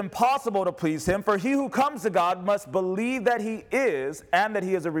faith it is impossible to please him, for he who comes to God must believe that he is, and that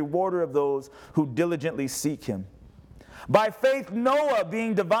he is a rewarder of those who diligently seek him. By faith Noah,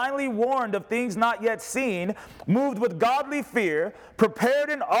 being divinely warned of things not yet seen, moved with godly fear, prepared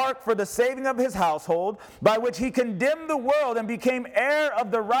an ark for the saving of his household, by which he condemned the world and became heir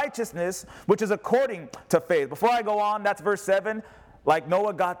of the righteousness which is according to faith. Before I go on, that's verse 7. Like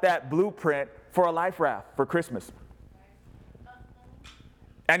Noah got that blueprint for a life raft for Christmas.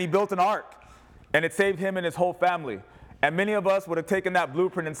 And he built an ark, and it saved him and his whole family. And many of us would have taken that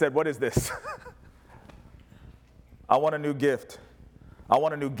blueprint and said, what is this? I want a new gift. I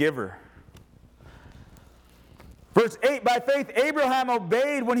want a new giver. Verse 8, by faith Abraham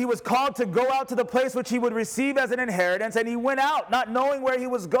obeyed when he was called to go out to the place which he would receive as an inheritance, and he went out, not knowing where he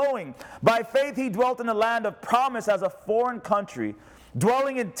was going. By faith he dwelt in the land of promise as a foreign country,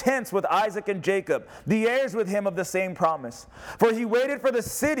 dwelling in tents with Isaac and Jacob, the heirs with him of the same promise. For he waited for the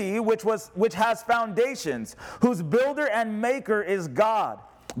city which has foundations, whose builder and maker is God.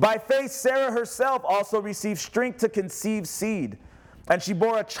 By faith Sarah herself also received strength to conceive seed, and she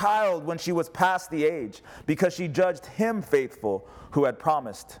bore a child when she was past the age, because she judged him faithful who had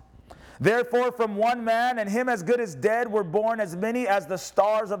promised. Therefore from one man, and him as good as dead, were born as many as the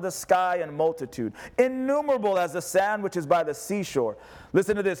stars of the sky in multitude, innumerable as the sand which is by the seashore.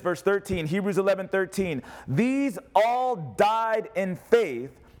 Listen to this, verse 13, Hebrews 11:13. These all died in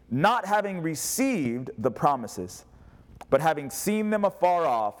faith, not having received the promises, but having seen them afar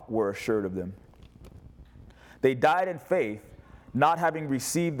off, were assured of them. They died in faith, not having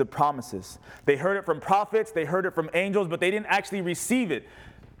received the promises. They heard it from prophets, they heard it from angels, but they didn't actually receive it.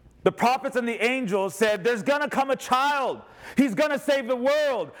 The prophets and the angels said, there's going to come a child. He's going to save the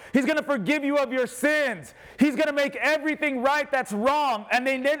world. He's going to forgive you of your sins. He's going to make everything right that's wrong. And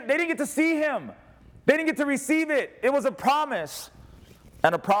they didn't get to see him. They didn't get to receive it. It was a promise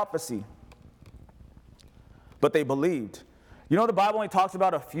and a prophecy. But they believed. You know, the Bible only talks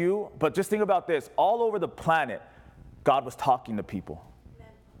about a few, but just think about this. All over the planet, God was talking to people. Amen.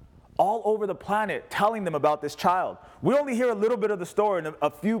 All over the planet, telling them about this child. We only hear a little bit of the story and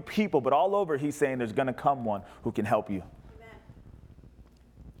a few people, but all over he's saying there's going to come one who can help you. Amen.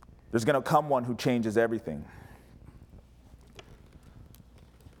 There's going to come one who changes everything.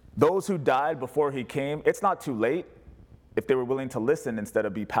 Those who died before he came, it's not too late if they were willing to listen instead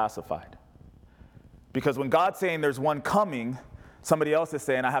of be pacified. Because when God's saying there's one coming, somebody else is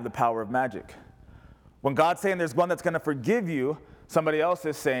saying, I have the power of magic. When God's saying there's one that's going to forgive you, somebody else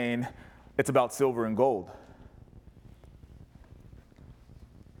is saying, it's about silver and gold.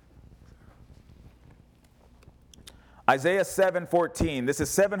 Isaiah 7:14, this is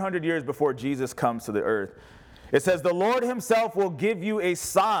 700 years before Jesus comes to the earth. It says, the Lord himself will give you a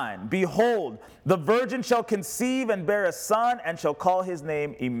sign. Behold, the virgin shall conceive and bear a son, and shall call his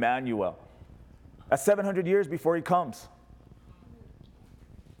name Emmanuel. That's 700 years before he comes.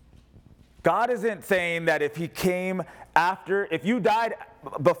 God isn't saying that if he came after, if you died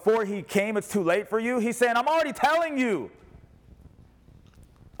before he came, it's too late for you. He's saying, I'm already telling you.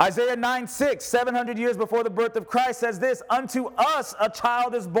 Isaiah 9:6, 700 years before the birth of Christ says this, unto us a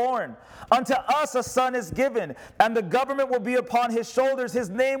child is born, unto us a son is given, and the government will be upon his shoulders. His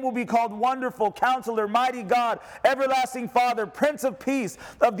name will be called Wonderful, Counselor, Mighty God, Everlasting Father, Prince of Peace.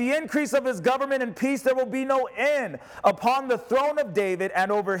 Of the increase of his government and peace there will be no end upon the throne of David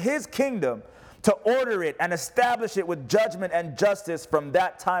and over his kingdom, to order it and establish it with judgment and justice from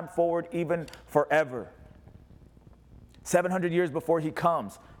that time forward, even forever. 700 years before he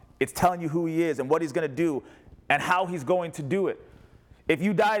comes, it's telling you who he is and what he's going to do and how he's going to do it. If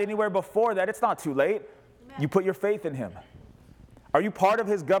you died anywhere before that, it's not too late. You put your faith in him. Are you part of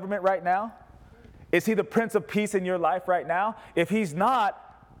his government right now? Is he the Prince of Peace in your life right now? If he's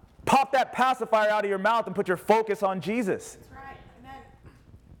not, pop that pacifier out of your mouth and put your focus on Jesus. That's right. Amen.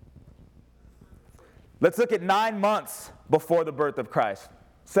 Let's look at 9 months before the birth of Christ.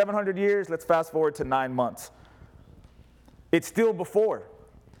 700 years, let's fast forward to 9 months. It's still before.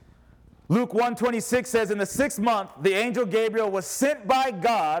 Luke 1:26 says, in the 6th month, the angel Gabriel was sent by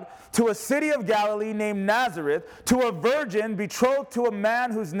God to a city of Galilee named Nazareth, to a virgin betrothed to a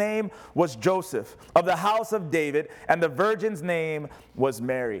man whose name was Joseph, of the house of David, and the virgin's name was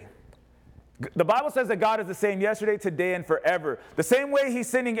Mary. The Bible says that God is the same yesterday, today, and forever. The same way he's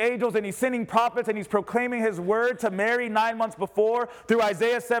sending angels and he's sending prophets and he's proclaiming his word to Mary 9 months before, through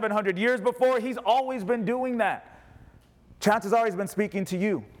Isaiah 700 years before, he's always been doing that. Chances are he's been speaking to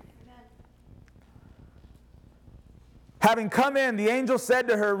you. Having come in, the angel said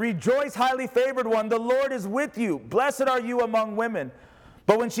to her, rejoice, highly favored one, the Lord is with you. Blessed are you among women.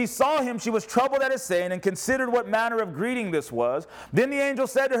 But when she saw him, she was troubled at his saying and considered what manner of greeting this was. Then the angel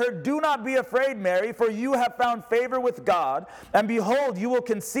said to her, do not be afraid, Mary, for you have found favor with God. And behold, you will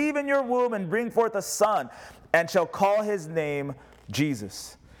conceive in your womb and bring forth a son, and shall call his name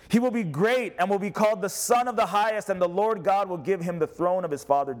Jesus. He will be great and will be called the Son of the Highest, and the Lord God will give him the throne of his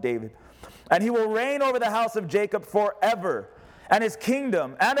father David. And he will reign over the house of Jacob forever, and of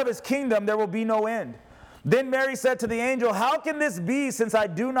his kingdom there will be no end. Then Mary said to the angel, how can this be, since I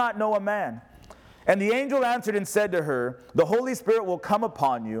do not know a man? And the angel answered and said to her, the Holy Spirit will come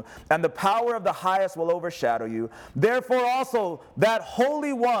upon you, and the power of the highest will overshadow you. Therefore also that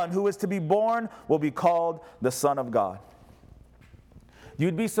Holy One who is to be born will be called the Son of God.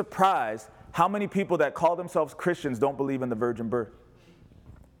 You'd be surprised how many people that call themselves Christians don't believe in the virgin birth.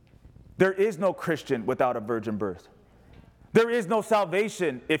 There is no Christian without a virgin birth. There is no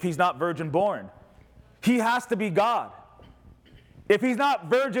salvation if he's not virgin born. He has to be God. If he's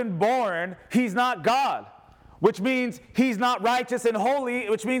not virgin born, he's not God, which means he's not righteous and holy,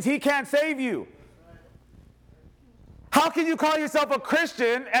 which means he can't save you. How can you call yourself a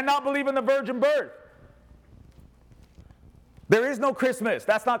Christian and not believe in the virgin birth? There is no Christmas.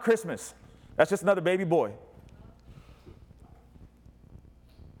 That's not Christmas. That's just another baby boy.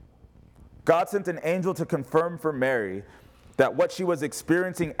 God sent an angel to confirm for Mary that what she was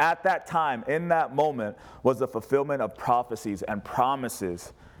experiencing at that time, in that moment, was the fulfillment of prophecies and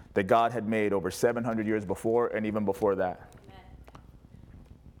promises that God had made over 700 years before and even before that. Amen.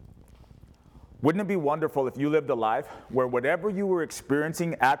 Wouldn't it be wonderful if you lived a life where whatever you were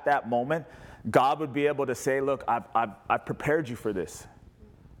experiencing at that moment, God would be able to say, look, I've prepared you for this.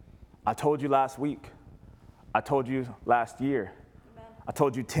 I told you last week. I told you last year. I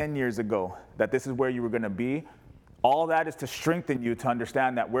told you 10 years ago that this is where you were going to be. All that is to strengthen you to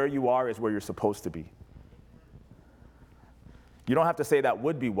understand that where you are is where you're supposed to be. You don't have to say that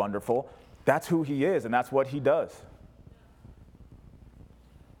would be wonderful. That's who he is, and that's what he does.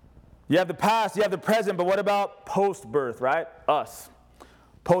 You have the past, you have the present, but what about post-birth, right? Us.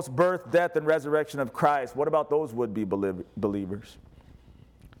 Post-birth, death, and resurrection of Christ. What about those would-be believers?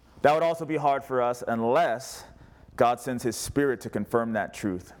 That would also be hard for us unless God sends his Spirit to confirm that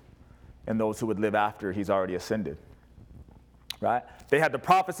truth in those who would live after he's already ascended. Right? They had the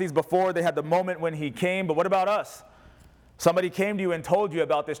prophecies before, they had the moment when he came, but what about us? Somebody came to you and told you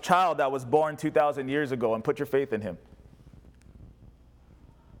about this child that was born 2,000 years ago and put your faith in him.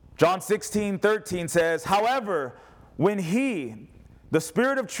 John 16:13 says, however, when he, the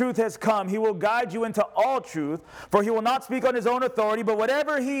Spirit of truth, has come, he will guide you into all truth, for he will not speak on his own authority, but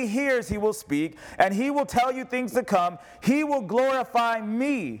whatever he hears he will speak, and he will tell you things to come. He will glorify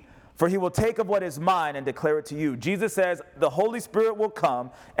me, for he will take of what is mine and declare it to you. Jesus says the Holy Spirit will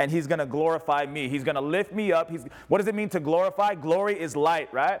come, and he's going to glorify me. He's going to lift me up. What does it mean to glorify? Glory is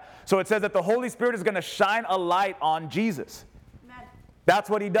light, right? So it says that the Holy Spirit is going to shine a light on Jesus. Amen. That's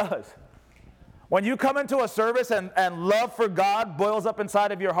what he does. When you come into a service and love for God boils up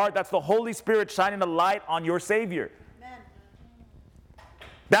inside of your heart, that's the Holy Spirit shining a light on your Savior. Amen.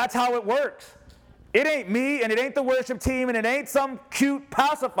 That's how it works. It ain't me, and it ain't the worship team, and it ain't some cute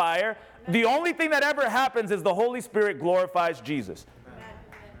pacifier. Amen. The only thing that ever happens is the Holy Spirit glorifies Jesus. Amen.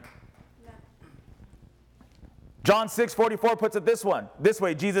 John 6:44 puts it this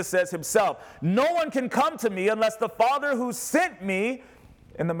way. Jesus says himself, "No one can come to me unless the Father who sent me,"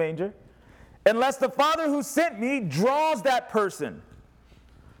 in the manger, "unless the Father who sent me draws that person.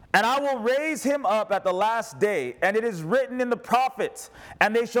 And I will raise him up at the last day. And it is written in the prophets,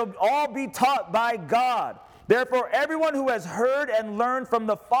 and they shall all be taught by God. Therefore, everyone who has heard and learned from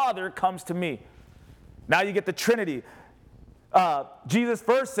the Father comes to me." Now you get the Trinity. Jesus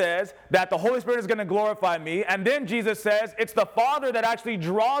first says that the Holy Spirit is going to glorify me. And then Jesus says it's the Father that actually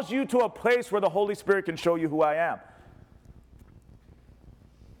draws you to a place where the Holy Spirit can show you who I am.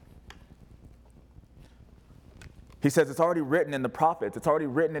 He says it's already written in the prophets. It's already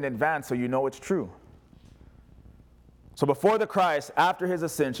written in advance, so you know it's true. So before the Christ, after his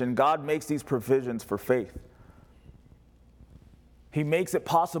ascension, God makes these provisions for faith. He makes it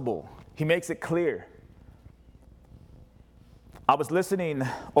possible. He makes it clear. I was listening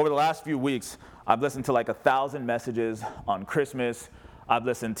over the last few weeks. I've listened to like 1,000 messages on Christmas. I've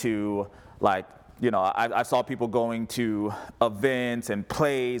listened to I saw people going to events and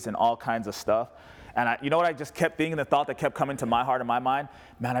plays and all kinds of stuff. And you know what I just kept thinking, the thought that kept coming to my heart and my mind?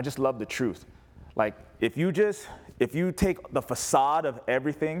 Man, I just love the truth. Like, if you take the facade of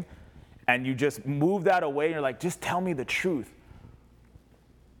everything and you just move that away and you're like, just tell me the truth.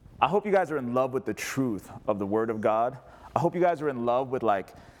 I hope you guys are in love with the truth of the Word of God. I hope you guys are in love with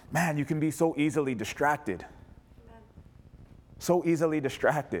man, you can be so easily distracted. So easily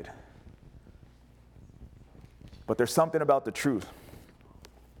distracted. But there's something about the truth.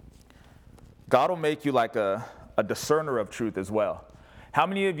 God will make you like a discerner of truth as well. How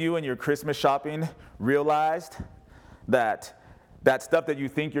many of you in your Christmas shopping realized that stuff that you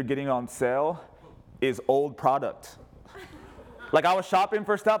think you're getting on sale is old product? Like, I was shopping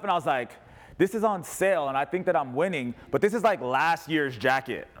for stuff and I was like, this is on sale and I think that I'm winning, but this is like last year's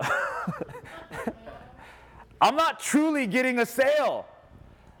jacket. I'm not truly getting a sale.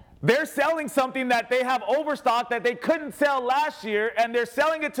 They're selling something that they have overstocked that they couldn't sell last year, and they're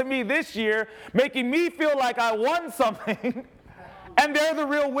selling it to me this year, making me feel like I won something, and they're the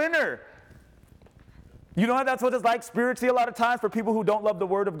real winner. You know that's what it's like spiritually a lot of times for people who don't love the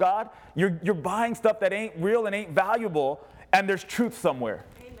Word of God? You're buying stuff that ain't real and ain't valuable, and there's truth somewhere.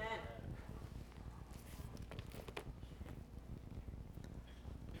 Amen.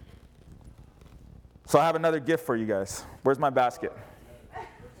 So I have another gift for you guys. Where's my basket?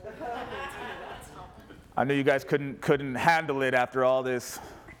 I knew you guys couldn't handle it after all this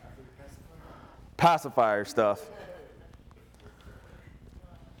pacifier stuff.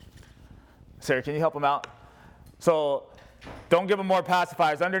 Sarah, can you help them out? So don't give them more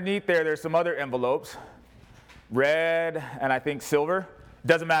pacifiers. Underneath there's some other envelopes. Red and I think silver.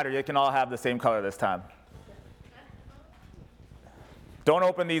 Doesn't matter. You can all have the same color this time. Don't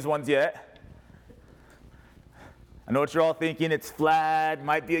open these ones yet. I know what you're all thinking. It's flat.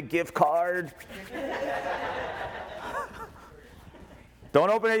 Might be a gift card. Don't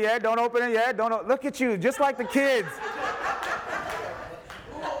open it yet. Don't open it yet. Look at you, just like the kids.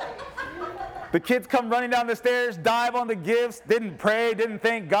 The kids come running down the stairs, dive on the gifts, didn't pray, didn't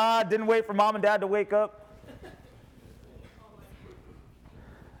thank God, didn't wait for mom and dad to wake up.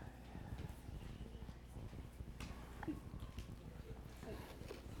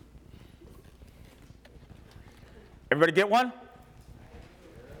 Everybody get one?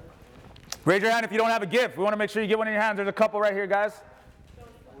 Raise your hand if you don't have a gift. We want to make sure you get one in your hands. There's a couple right here, guys.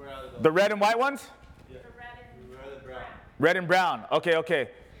 The red and white ones? Yeah. Red and brown. Red and brown.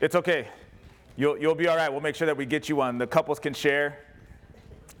 Okay. It's okay. You'll be all right. We'll make sure that we get you one. The couples can share.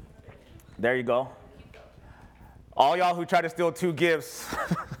 There you go. All y'all who try to steal 2 gifts.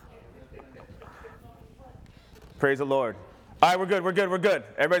 Praise the Lord. All right, we're good.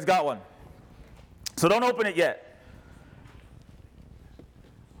 Everybody's got one. So don't open it yet.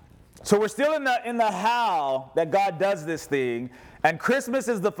 So we're still in the how that God does this thing, and Christmas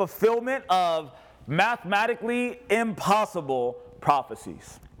is the fulfillment of mathematically impossible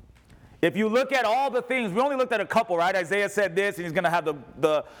prophecies. If you look at all the things, we only looked at a couple, right? Isaiah said this, and he's going to have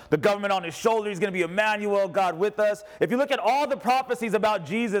the government on his shoulder. He's going to be Emmanuel, God with us. If you look at all the prophecies about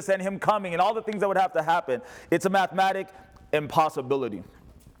Jesus and him coming and all the things that would have to happen, it's a mathematic impossibility,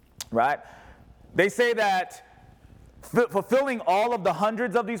 right? They say that fulfilling all of the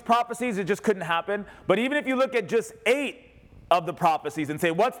hundreds of these prophecies, it just couldn't happen. But even if you look at just 8 of the prophecies and say,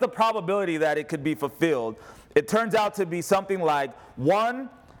 what's the probability that it could be fulfilled? It turns out to be something like 1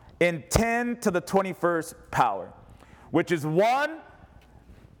 in 10 to the 21st power, which is 1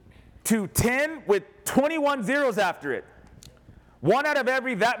 to 10 with 21 zeros after it. 1 out of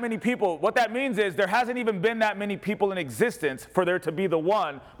every that many people. What that means is there hasn't even been that many people in existence for there to be the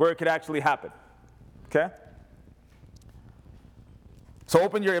one where it could actually happen. Okay? So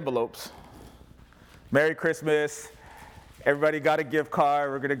open your envelopes. Merry Christmas. Everybody got a gift card.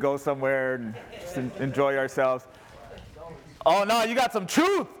 We're going to go somewhere and just enjoy ourselves. Oh, no, you got some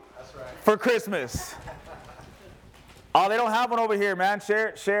truth for Christmas. Oh, they don't have one over here, man.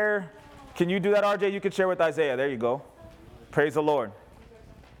 Share. Can you do that, RJ? You can share with Isaiah. There you go. Praise the Lord.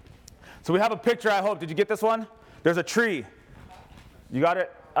 So we have a picture, I hope. Did you get this one? There's a tree. You got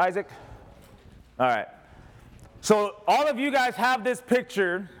it, Isaac? All right. So all of you guys have this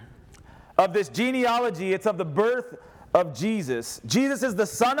picture of this genealogy. It's of the birth of Jesus. Jesus is the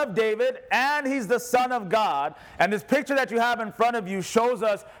son of David, and he's the son of God. And this picture that you have in front of you shows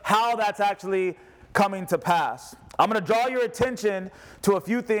us how that's actually coming to pass. I'm going to draw your attention to a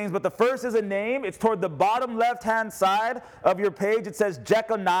few things, but the first is a name. It's toward the bottom left-hand side of your page. It says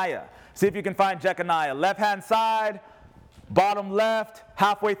Jeconiah. See if you can find Jeconiah. Left-hand side, bottom left,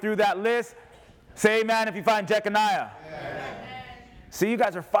 halfway through that list. Say amen if you find Jeconiah. Amen. See, you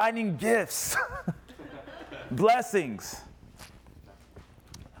guys are finding gifts. Blessings.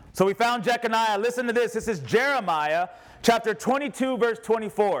 So we found Jeconiah. Listen to this. This is Jeremiah chapter 22, verse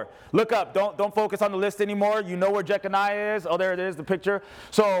 24. Look up. Don't focus on the list anymore. You know where Jeconiah is. Oh, there it is, the picture.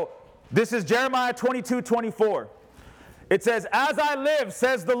 So this is Jeremiah 22, 24. It says, as I live,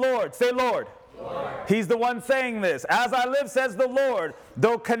 says the Lord. Say, Lord. Lord. He's the one saying this. As I live, says the Lord,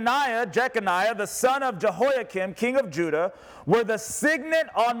 though Jeconiah, the son of Jehoiakim, king of Judah, were the signet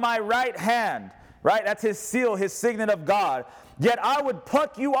on my right hand. Right? That's his seal, his signet of God. Yet I would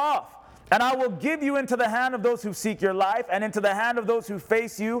pluck you off, and I will give you into the hand of those who seek your life, and into the hand of those who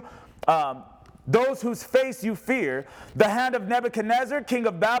face you, those whose face you fear, the hand of Nebuchadnezzar, king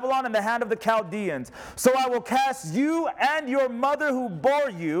of Babylon, and the hand of the Chaldeans. So I will cast you and your mother who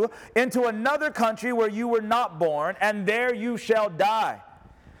bore you into another country where you were not born, and there you shall die.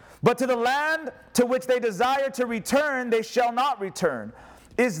 But to the land to which they desire to return, they shall not return.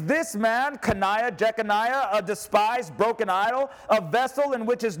 Is this man, Jeconiah, a despised, broken idol, a vessel in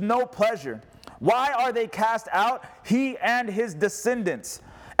which is no pleasure? Why are they cast out, he and his descendants,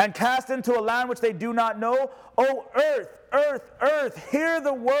 and cast into a land which they do not know? O earth, earth, earth, hear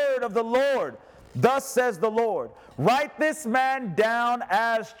the word of the Lord. Thus says the Lord, write this man down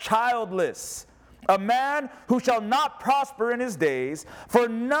as childless, a man who shall not prosper in his days, for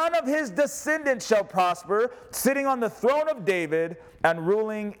none of his descendants shall prosper, sitting on the throne of David and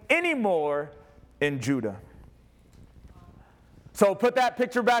ruling anymore in Judah. So put that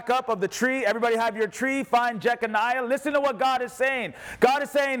picture back up of the tree. Everybody have your tree. Find Jeconiah. Listen to what God is saying. God is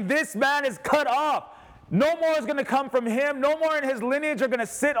saying this man is cut off. No more is going to come from him. No more in his lineage are going to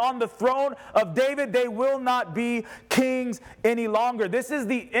sit on the throne of David. They will not be kings any longer. This is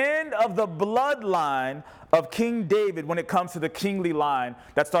the end of the bloodline of King David when it comes to the kingly line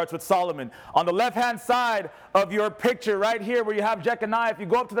that starts with Solomon. On the left-hand side of your picture right here where you have Jeconiah, if you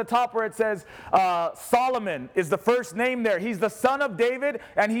go up to the top where it says Solomon is the first name there. He's the son of David,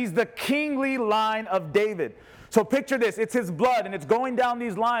 and he's the kingly line of David. So picture this, it's his blood, and it's going down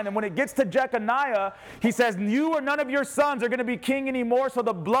these lines. And when it gets to Jeconiah, he says, you or none of your sons are going to be king anymore. So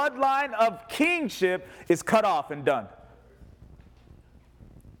the bloodline of kingship is cut off and done.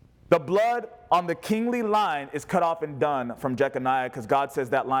 The blood on the kingly line is cut off and done from Jeconiah, because God says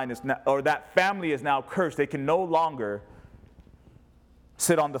that line is now, or that family is now cursed. They can no longer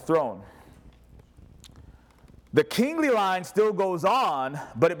sit on the throne. The kingly line still goes on,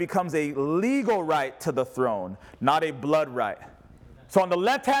 but it becomes a legal right to the throne, not a blood right. So on the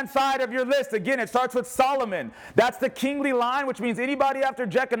left-hand side of your list, again, it starts with Solomon. That's the kingly line, which means anybody after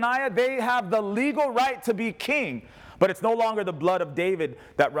Jeconiah, they have the legal right to be king. But it's no longer the blood of David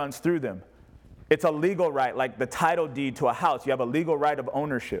that runs through them. It's a legal right, like the title deed to a house. You have a legal right of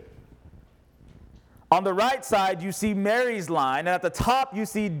ownership. On the right side, you see Mary's line, and at the top, you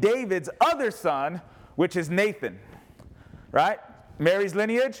see David's other son, which is Nathan, right? Mary's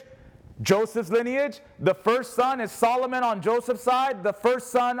lineage, Joseph's lineage. The first son is Solomon on Joseph's side. The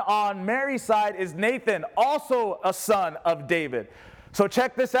first son on Mary's side is Nathan, also a son of David. So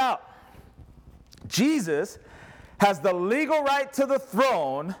check this out. Jesus has the legal right to the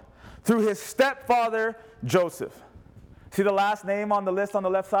throne through his stepfather, Joseph. See the last name on the list on the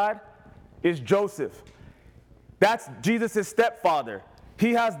left side? Is Joseph. That's Jesus' stepfather.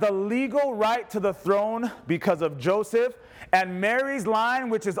 He has the legal right to the throne because of Joseph, And Mary's line,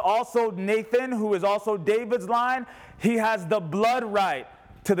 which is also Nathan, who is also David's line, he has the blood right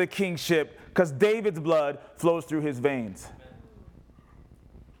to the kingship because David's blood flows through his veins.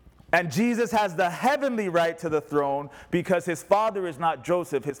 And Jesus has the heavenly right to the throne because his father is not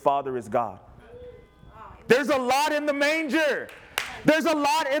Joseph, his father is God. There's a lot in the manger. There's a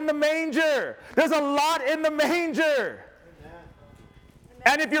lot in the manger. There's a lot in the manger.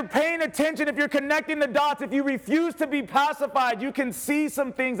 And if you're paying attention, if you're connecting the dots, if you refuse to be pacified, you can see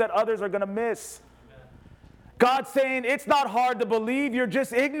some things that others are going to miss. God's saying it's not hard to believe, you're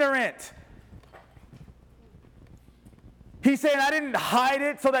just ignorant. He's saying, I didn't hide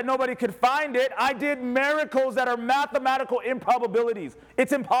it so that nobody could find it. I did miracles that are mathematical improbabilities.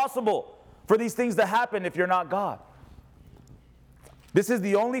 It's impossible for these things to happen if you're not God. This is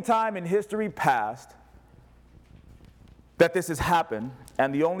the only time in history past that this has happened,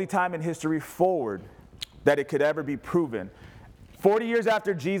 and the only time in history forward that it could ever be proven. 40 years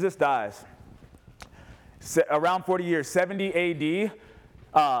after Jesus dies, around 40 years, 70 A.D.,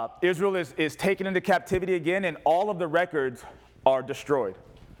 Israel is taken into captivity again, and all of the records are destroyed.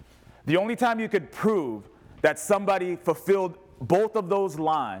 The only time you could prove that somebody fulfilled both of those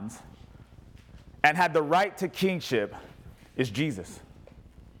lines and had the right to kingship is Jesus.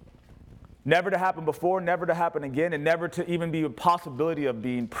 Never to happen before, never to happen again, and never to even be a possibility of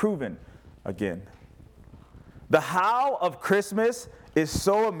being proven again. The how of Christmas is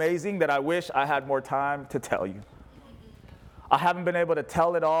so amazing that I wish I had more time to tell you. I haven't been able to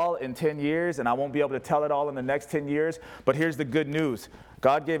tell it all in 10 years, and I won't be able to tell it all in the next 10 years. But here's the good news.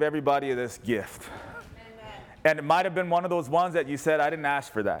 God gave everybody this gift. Amen. And it might have been one of those ones that you said, I didn't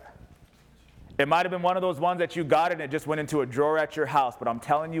ask for that. It might have been one of those ones that you got and it just went into a drawer at your house. But I'm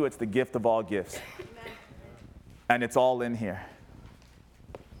telling you, it's the gift of all gifts. Amen. And it's all in here.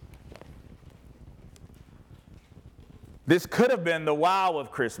 This could have been the wow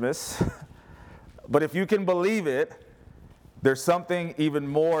of Christmas. But if you can believe it, there's something even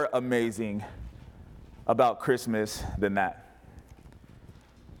more amazing about Christmas than that.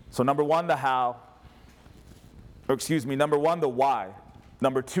 So number one, the how. Number one, the why.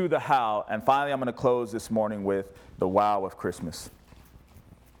 Number two, the how. And finally, I'm going to close this morning with the wow of Christmas.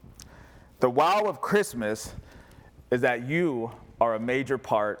 The wow of Christmas is that you are a major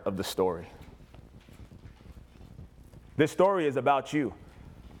part of the story. This story is about you.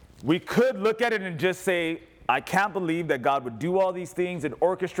 We could look at it and just say, I can't believe that God would do all these things and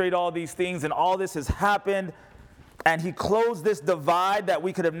orchestrate all these things and all this has happened. And he closed this divide that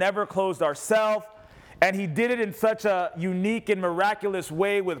we could have never closed ourselves. And he did it in such a unique and miraculous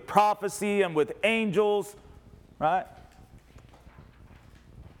way with prophecy and with angels, right?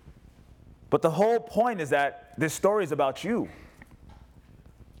 But the whole point is that this story is about you.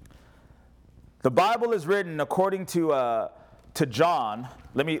 The Bible is written according to John.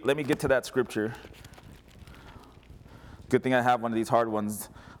 Let me get to that scripture. Good thing I have one of these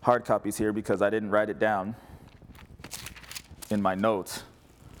hard copies here because I didn't write it down in my notes.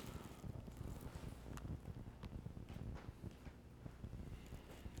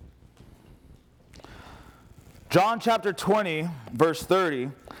 John chapter 20, verse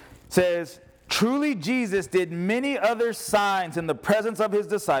 30 says, Truly Jesus did many other signs in the presence of his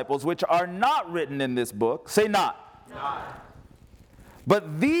disciples, which are not written in this book. Say not. Not.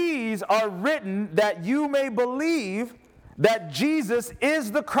 But these are written that you may believe that Jesus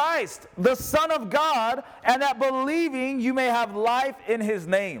is the Christ, the Son of God, and that believing you may have life in his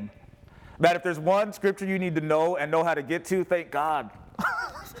name. That if there's one scripture you need to know and know how to get to, thank God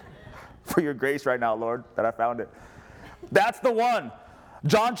for your grace right now, Lord, that I found it. That's the one.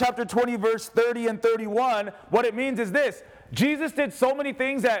 John chapter 20, verse 30 and 31, what it means is this. Jesus did so many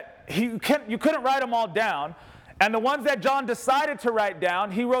things that you couldn't write them all down. And the ones that John decided to write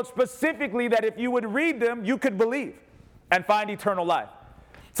down, he wrote specifically that if you would read them, you could believe and find eternal life.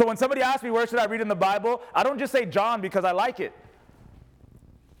 So when somebody asks me, where should I read in the Bible? I don't just say John because I like it.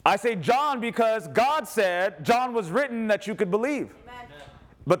 I say John because God said John was written that you could believe. Amen.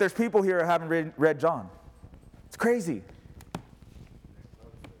 But there's people here who haven't read John. It's crazy.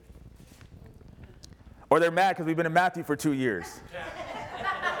 Or they're mad because we've been in Matthew for 2 years.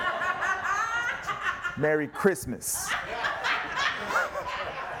 Merry Christmas.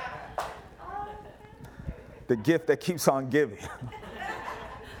 The gift that keeps on giving.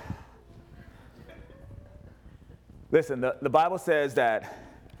 Listen, the Bible says that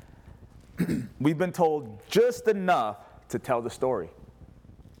we've been told just enough to tell the story.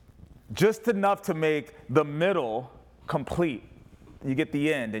 Just enough to make the middle complete. You get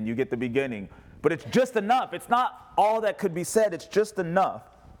the end and you get the beginning. But it's just enough. It's not all that could be said. It's just enough.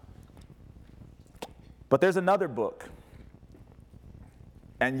 But there's another book.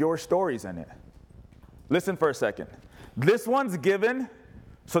 and your story's in it. Listen for a second. This one's given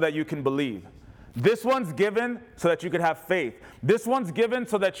so that you can believe. This one's given so that you could have faith. This one's given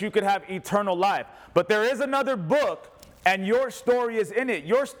so that you could have eternal life. But there is another book, and your story is in it.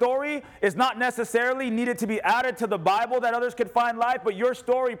 Your story is not necessarily needed to be added to the Bible that others could find life, but your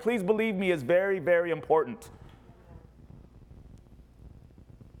story, please believe me, is very, very important.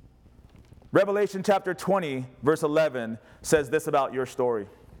 Revelation chapter 20, verse 11 says this about your story.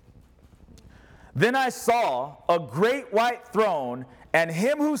 Then I saw a great white throne, and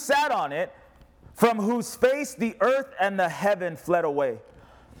him who sat on it, from whose face the earth and the heaven fled away.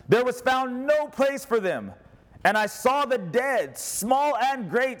 There was found no place for them. And I saw the dead, small and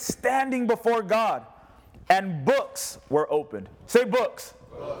great, standing before God. And books were opened. Say books.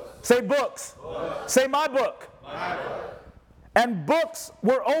 Books. Say books. Books. Say my book. My book. And books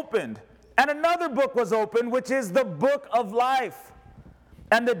were opened. And another book was opened, which is the book of life.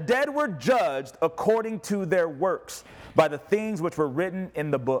 And the dead were judged according to their works by the things which were written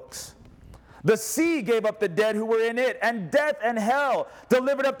in the books. The sea gave up the dead who were in it, and death and hell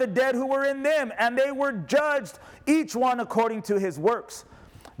delivered up the dead who were in them, and they were judged, each one according to his works.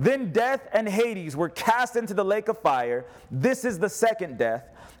 Then death and Hades were cast into the lake of fire. This is the second death.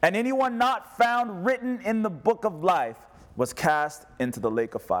 And anyone not found written in the book of life was cast into the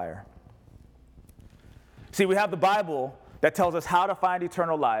lake of fire. See, we have the Bible that tells us how to find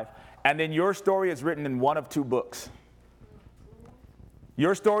eternal life, and then your story is written in one of two books.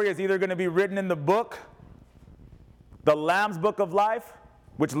 Your story is either going to be written in the book, the Lamb's book of life,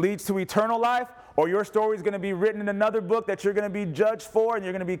 which leads to eternal life, or your story is going to be written in another book that you're going to be judged for, and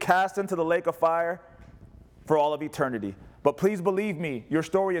you're going to be cast into the lake of fire for all of eternity. But please believe me, your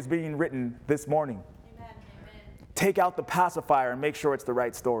story is being written this morning. Amen. Take out the pacifier and make sure it's the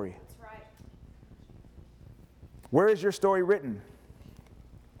right story. That's right. Where is your story written?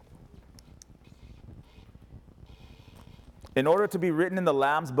 In order to be written in the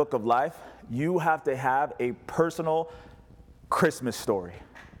Lamb's book of life, you have to have a personal Christmas story.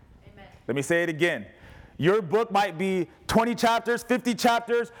 Amen. Let me say it again. Your book might be 20 chapters, 50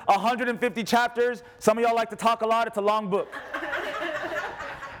 chapters, 150 chapters. Some of y'all like to talk a lot. It's a long book.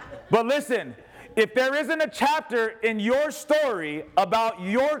 But listen, if there isn't a chapter in your story about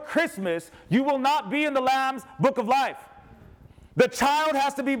your Christmas, you will not be in the Lamb's book of life. The child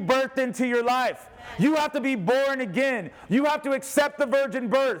has to be birthed into your life. You have to be born again. You have to accept the virgin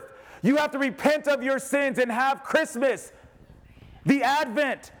birth. You have to repent of your sins and have Christmas, the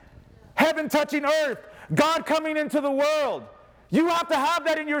Advent, heaven touching earth, God coming into the world. You have to have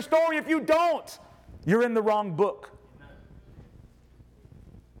that in your story. If you don't, you're in the wrong book.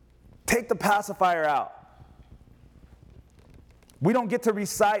 Take the pacifier out. We don't get to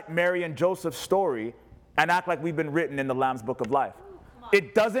recite Mary and Joseph's story and act like we've been written in the Lamb's book of life.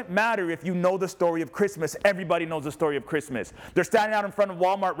 It doesn't matter if you know the story of Christmas. Everybody knows the story of Christmas. They're standing out in front of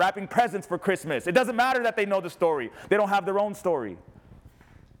Walmart wrapping presents for Christmas. It doesn't matter that they know the story. They don't have their own story.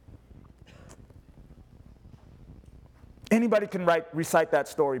 Anybody can recite that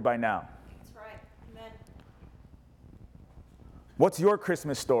story by now. That's right. Amen. What's your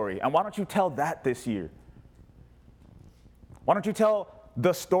Christmas story? And why don't you tell that this year? Why don't you tell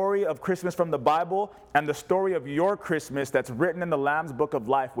the story of Christmas from the Bible and the story of your Christmas that's written in the Lamb's book of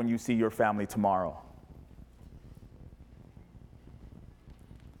life when you see your family tomorrow?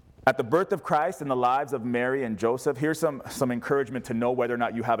 At the birth of Christ and the lives of Mary and Joseph, here's some encouragement to know whether or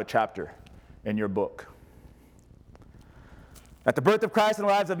not you have a chapter in your book. At the birth of Christ and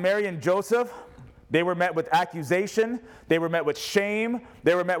the lives of Mary and Joseph, they were met with accusation, they were met with shame,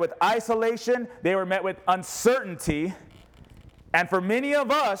 they were met with isolation, they were met with uncertainty. And for many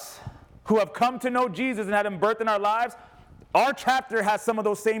of us who have come to know Jesus and had him birthed in our lives, our chapter has some of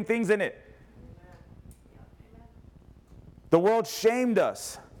those same things in it. The world shamed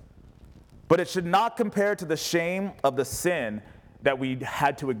us, but it should not compare to the shame of the sin that we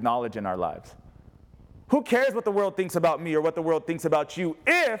had to acknowledge in our lives. Who cares what the world thinks about me or what the world thinks about you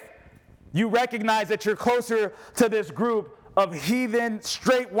if you recognize that you're closer to this group of heathen,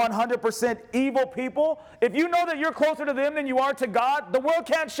 straight 100% evil people? If you know that you're closer to them than you are to God, the world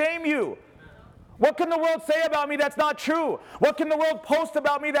can't shame you. What can the world say about me that's not true? What can the world post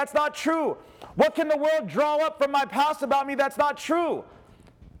about me that's not true? What can the world draw up from my past about me that's not true?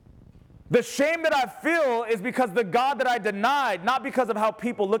 The shame that I feel is because the God that I denied, not because of how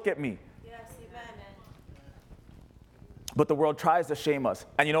people look at me. Yes, amen. But the world tries to shame us.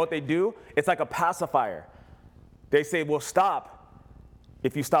 And you know what they do? It's like a pacifier. They say, well, stop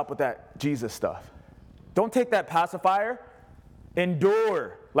if you stop with that Jesus stuff. Don't take that pacifier.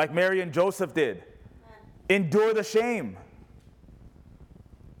 Endure like Mary and Joseph did. Endure the shame.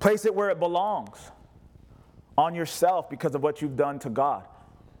 Place it where it belongs, on yourself, because of what you've done to God.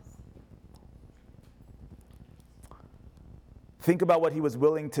 Think about what he was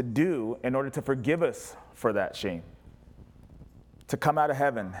willing to do in order to forgive us for that shame. To come out of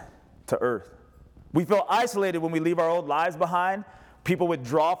heaven to earth. We feel isolated when we leave our old lives behind. People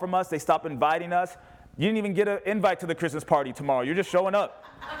withdraw from us. They stop inviting us. You didn't even get an invite to the Christmas party tomorrow. You're just showing up.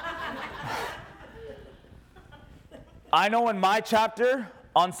 I know in my chapter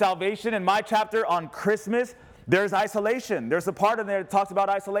on salvation, in my chapter on Christmas, there's isolation. There's a part in there that talks about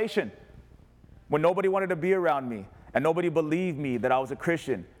isolation. When nobody wanted to be around me and nobody believed me that I was a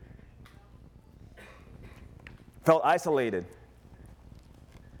Christian. Felt isolated.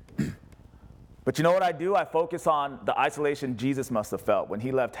 But you know what I do? I focus on the isolation Jesus must have felt when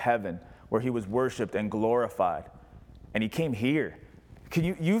he left heaven, where he was worshiped and glorified. And he came here. Can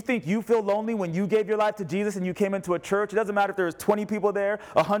you think you feel lonely when you gave your life to Jesus and you came into a church? It doesn't matter if there was 20 people there,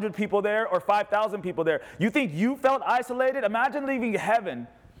 100 people there, or 5,000 people there. You think you felt isolated? Imagine leaving heaven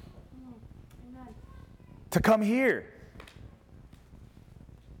to come here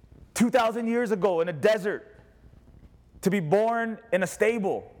 2,000 years ago in a desert, to be born in a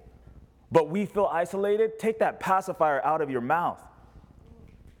stable. But we feel isolated? Take that pacifier out of your mouth.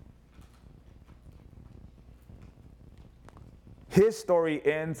 His story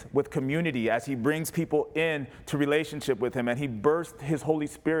ends with community as he brings people in to relationship with him and he bursts his Holy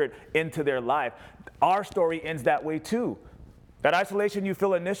Spirit into their life. Our story ends that way too. That isolation you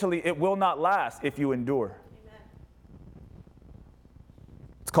feel initially, it will not last if you endure. Amen.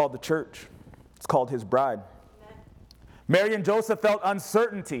 It's called the church. It's called his bride. Amen. Mary and Joseph felt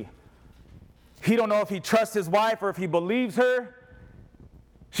uncertainty. He don't know if he trusts his wife or if he believes her.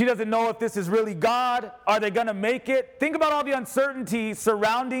 She doesn't know if this is really God. Are they going to make it? Think about all the uncertainty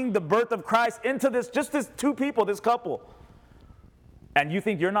surrounding the birth of Christ into this two people, this couple. And you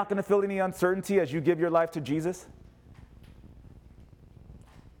think you're not going to feel any uncertainty as you give your life to Jesus?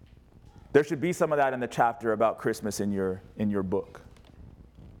 There should be some of that in the chapter about Christmas in your book.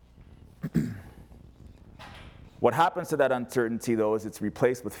 What happens to that uncertainty, though, is it's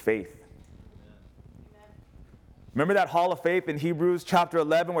replaced with faith. Remember that hall of faith in Hebrews chapter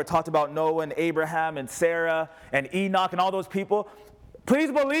 11 where it talked about Noah and Abraham and Sarah and Enoch and all those people? Please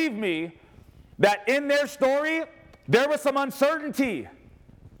believe me that in their story, there was some uncertainty.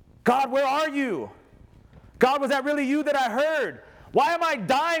 God, where are you? God, was that really you that I heard? Why am I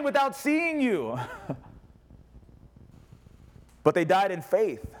dying without seeing you? But they died in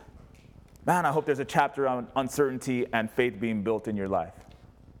faith. Man, I hope there's a chapter on uncertainty and faith being built in your life,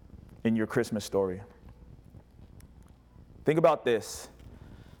 in your Christmas story. Think about this.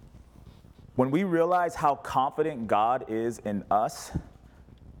 When we realize how confident God is in us,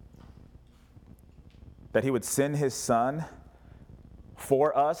 that he would send his son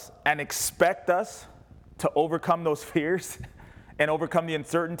for us and expect us to overcome those fears and overcome the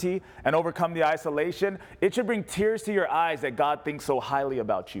uncertainty and overcome the isolation, it should bring tears to your eyes that God thinks so highly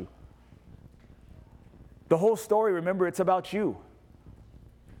about you. The whole story, remember, it's about you.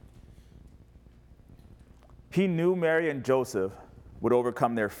 He knew Mary and Joseph would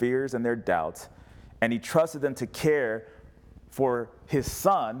overcome their fears and their doubts, and he trusted them to care for his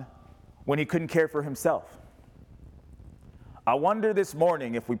son when he couldn't care for himself. I wonder this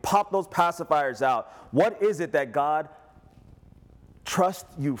morning, if we pop those pacifiers out, what is it that God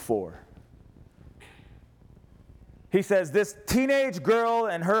trusts you for? He says, this teenage girl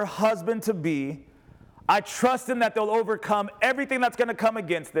and her husband-to-be, I trust them that they'll overcome everything that's going to come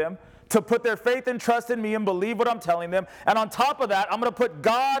against them, to put their faith and trust in me and believe what I'm telling them. And on top of that, I'm going to put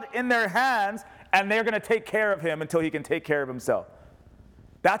God in their hands, and they're going to take care of him until he can take care of himself.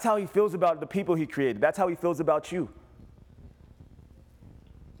 That's how he feels about the people he created. That's how he feels about you.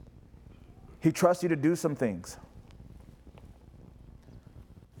 He trusts you to do some things.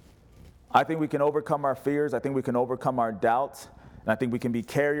 I think we can overcome our fears. I think we can overcome our doubts. And I think we can be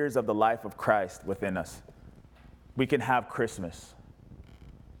carriers of the life of Christ within us. We can have Christmas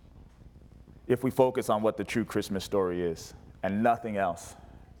if we focus on what the true Christmas story is and nothing else.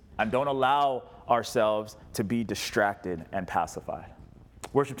 And don't allow ourselves to be distracted and pacified.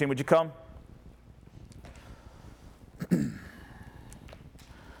 Worship team, would you come?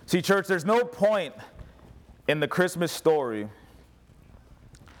 See, church, there's no point in the Christmas story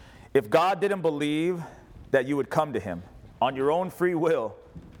if God didn't believe that you would come to him on your own free will.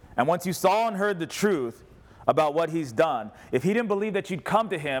 And once you saw and heard the truth about what he's done, if he didn't believe that you'd come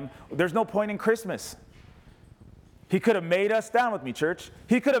to him, there's no point in Christmas. He could have made us, stand with me, church.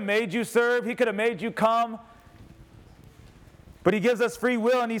 He could have made you serve. He could have made you come. But he gives us free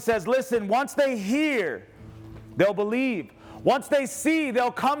will, and he says, listen, once they hear, they'll believe. Once they see,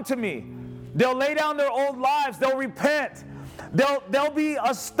 they'll come to me. They'll lay down their old lives. They'll repent. They'll be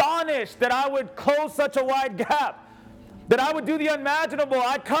astonished that I would close such a wide gap, that I would do the unimaginable.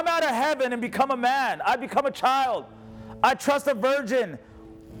 I'd come out of heaven and become a man. I'd become a child. I'd trust a virgin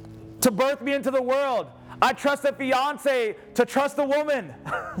to birth me into the world. I'd trust a fiance to trust a woman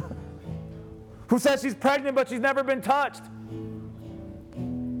who says she's pregnant but she's never been touched.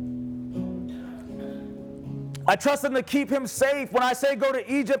 I trust them to keep him safe. When I say go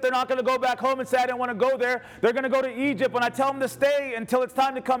to Egypt, they're not going to go back home and say, I didn't want to go there. They're going to go to Egypt. When I tell them to stay until it's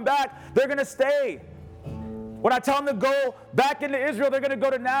time to come back, they're going to stay. When I tell them to go back into Israel, they're going to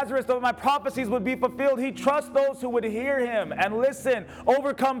go to Nazareth so my prophecies would be fulfilled. He trusts those who would hear him and listen,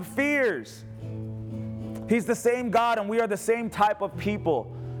 overcome fears. He's the same God, and we are the same type of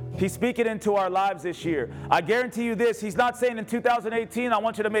people. He's speaking into our lives this year. I guarantee you this, he's not saying in 2018, I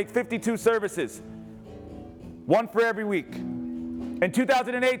want you to make 52 services. One for every week. In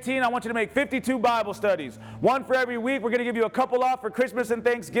 2018, I want you to make 52 Bible studies. One for every week. We're going to give you a couple off for Christmas and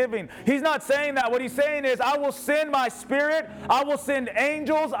Thanksgiving. He's not saying that. What he's saying is, I will send my spirit. I will send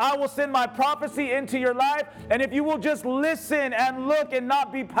angels. I will send my prophecy into your life. And if you will just listen and look and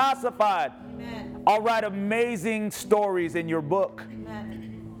not be pacified, Amen. I'll write amazing stories in your book.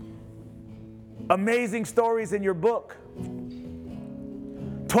 Amen. Amazing stories in your book.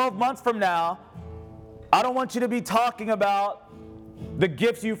 12 months from now, I don't want you to be talking about the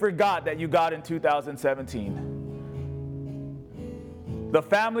gifts you forgot that you got in 2017. The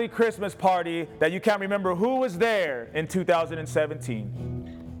family Christmas party that you can't remember who was there in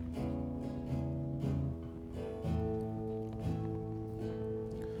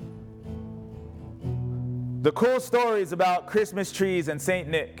 2017. The cool stories about Christmas trees and St.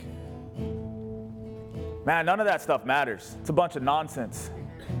 Nick. Man, none of that stuff matters. It's a bunch of nonsense.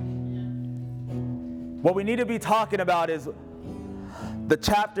 What we need to be talking about is the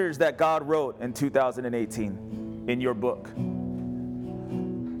chapters that God wrote in 2018 in your book.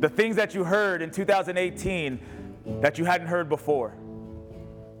 The things that you heard in 2018 that you hadn't heard before.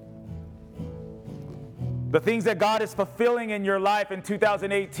 The things that God is fulfilling in your life in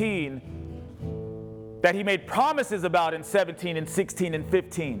 2018 that he made promises about in 17 and 16 and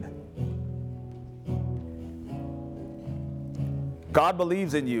 15. God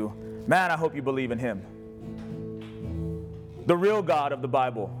believes in you. Man, I hope you believe in him. The real God of the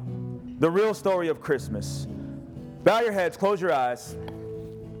Bible. The real story of Christmas. Bow your heads, close your eyes.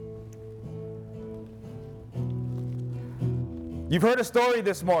 You've heard a story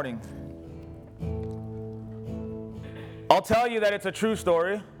this morning. I'll tell you that it's a true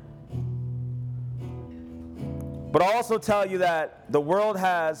story. But I'll also tell you that the world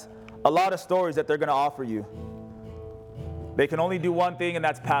has a lot of stories that they're going to offer you. They can only do one thing, and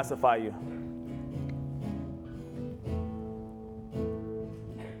that's pacify you.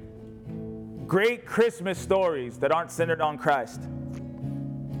 Great Christmas stories that aren't centered on Christ.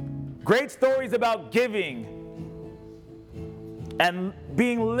 Great stories about giving and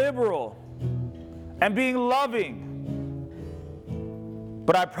being liberal and being loving.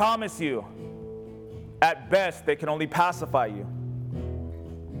 But I promise you, at best, they can only pacify you.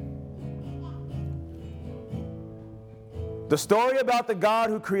 The story about the God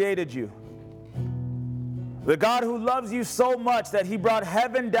who created you. The God who loves you so much that he brought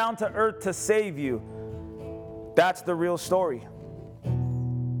heaven down to earth to save you. That's the real story.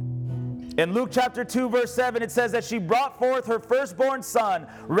 In Luke chapter 2, verse 7, it says that she brought forth her firstborn son,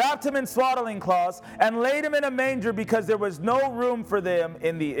 wrapped him in swaddling cloths, and laid him in a manger because there was no room for them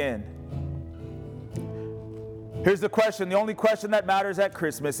in the inn. Here's the question. The only question that matters at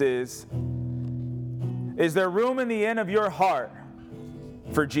Christmas is there room in the inn of your heart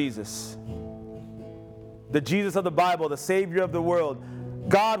for Jesus? The Jesus of the Bible, the Savior of the world,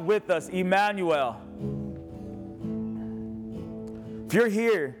 God with us, Emmanuel. If you're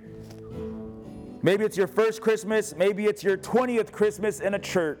here, maybe it's your first Christmas, maybe it's your 20th Christmas in a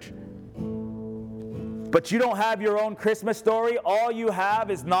church, but you don't have your own Christmas story. All you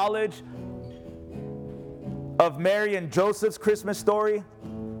have is knowledge of Mary and Joseph's Christmas story.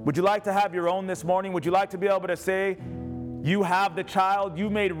 Would you like to have your own this morning? Would you like to be able to say, you have the child, you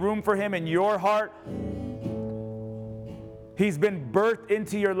made room for him in your heart? He's been birthed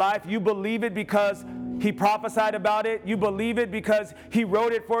into your life. You believe it because he prophesied about it. You believe it because he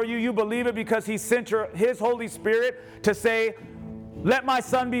wrote it for you. You believe it because he sent his Holy Spirit to say, let my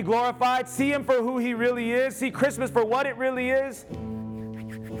son be glorified. See him for who he really is. See Christmas for what it really is.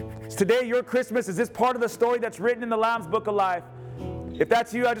 Today, your Christmas is this part of the story that's written in the Lamb's Book of Life. If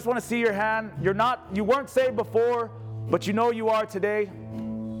that's you, I just want to see your hand. You weren't saved before, but you know you are today.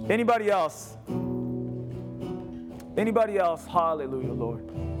 Anybody else? Anybody else? Hallelujah, Lord.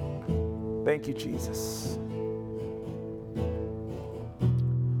 Thank you, Jesus.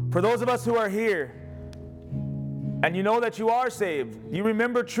 For those of us who are here, and you know that you are saved, you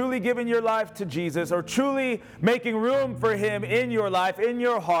remember truly giving your life to Jesus or truly making room for Him in your life, in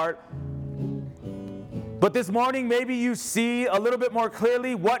your heart. But this morning, maybe you see a little bit more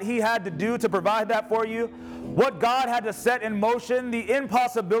clearly what He had to do to provide that for you, what God had to set in motion, the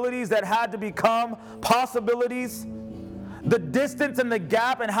impossibilities that had to become possibilities, the distance and the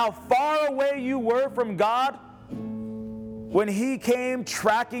gap and how far away you were from God when He came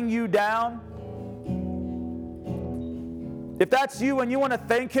tracking you down. If that's you and you want to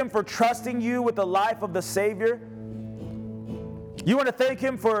thank Him for trusting you with the life of the Savior, you want to thank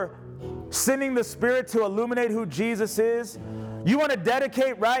Him for sending the Spirit to illuminate who Jesus is, you want to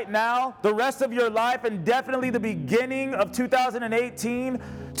dedicate right now the rest of your life and definitely the beginning of 2018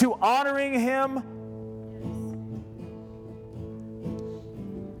 to honoring Him,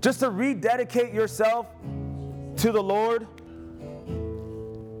 just to rededicate yourself to the Lord,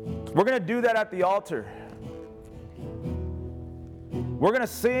 we're going to do that at the altar. We're going to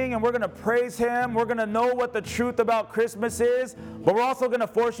sing and we're going to praise Him. We're going to know what the truth about Christmas is, but we're also going to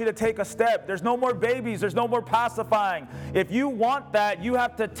force you to take a step. There's no more babies. There's no more pacifying. If you want that, you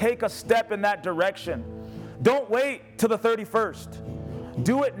have to take a step in that direction. Don't wait till the 31st.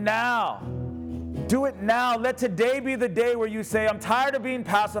 Do it now. Do it now. Let today be the day where you say, I'm tired of being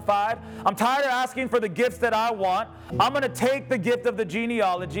pacified. I'm tired of asking for the gifts that I want. I'm going to take the gift of the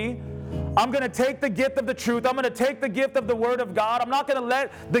genealogy. I'm going to take the gift of the truth. I'm going to take the gift of the Word of God. I'm not going to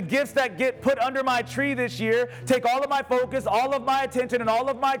let the gifts that get put under my tree this year take all of my focus, all of my attention, and all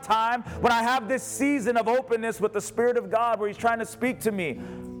of my time when I have this season of openness with the Spirit of God where He's trying to speak to me.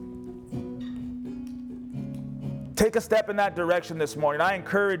 Take a step in that direction this morning. I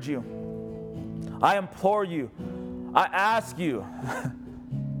encourage you. I implore you. I ask you,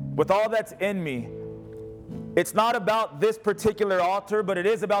 with all that's in me, it's not about this particular altar, but it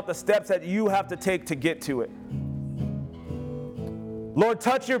is about the steps that you have to take to get to it. Lord,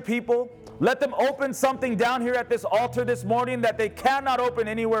 touch your people. Let them open something down here at this altar this morning that they cannot open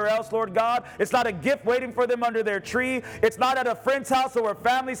anywhere else, Lord God. It's not a gift waiting for them under their tree. It's not at a friend's house or a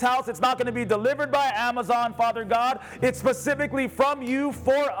family's house. It's not going to be delivered by Amazon, Father God. It's specifically from you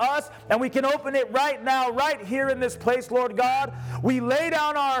for us, and we can open it right now, right here in this place, Lord God. We lay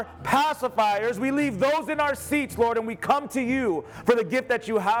down our pacifiers. We leave those in our seats, Lord, and we come to you for the gift that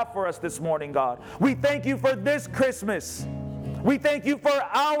you have for us this morning, God. We thank you for this Christmas. We thank you for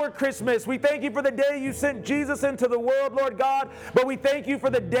our Christmas. We thank you for the day you sent Jesus into the world, Lord God. But we thank you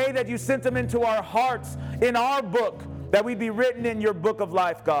for the day that you sent Him into our hearts, in our book, that we be written in your book of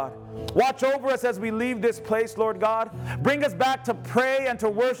life, God. Watch over us as we leave this place, Lord God. Bring us back to pray and to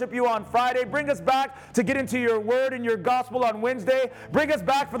worship you on Friday. Bring us back to get into your word and your gospel on Wednesday. Bring us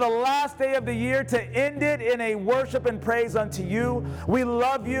back for the last day of the year to end it in a worship and praise unto you. We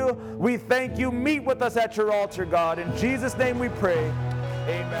love you. We thank you. Meet with us at your altar, God. In Jesus' name we pray.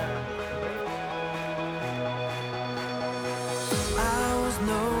 Amen. I was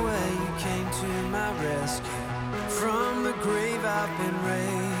nowhere, you came to my rescue. From the grave I've been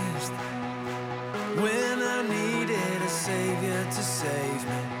raised. When I needed a Savior to save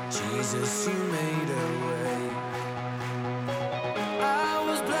me, Jesus, you made a way. I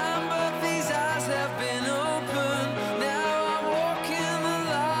was blind, but these eyes have been opened. Now I walk in the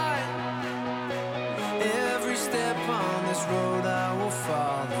light. Every step on this road I will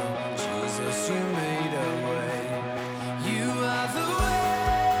follow. Jesus, you made a way. You are the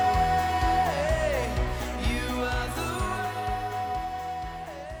way. You are the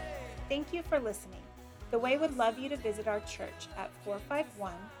way. Thank you for listening. The Way would love you to visit our church at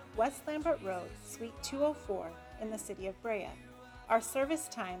 451 West Lambert Road, Suite 204 in the city of Brea. Our service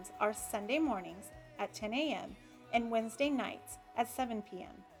times are Sunday mornings at 10 a.m. and Wednesday nights at 7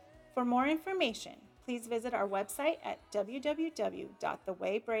 p.m. For more information, please visit our website at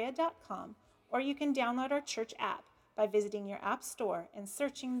www.thewaybrea.com, or you can download our church app by visiting your app store and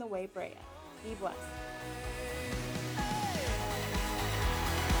searching The Way Brea. Be blessed.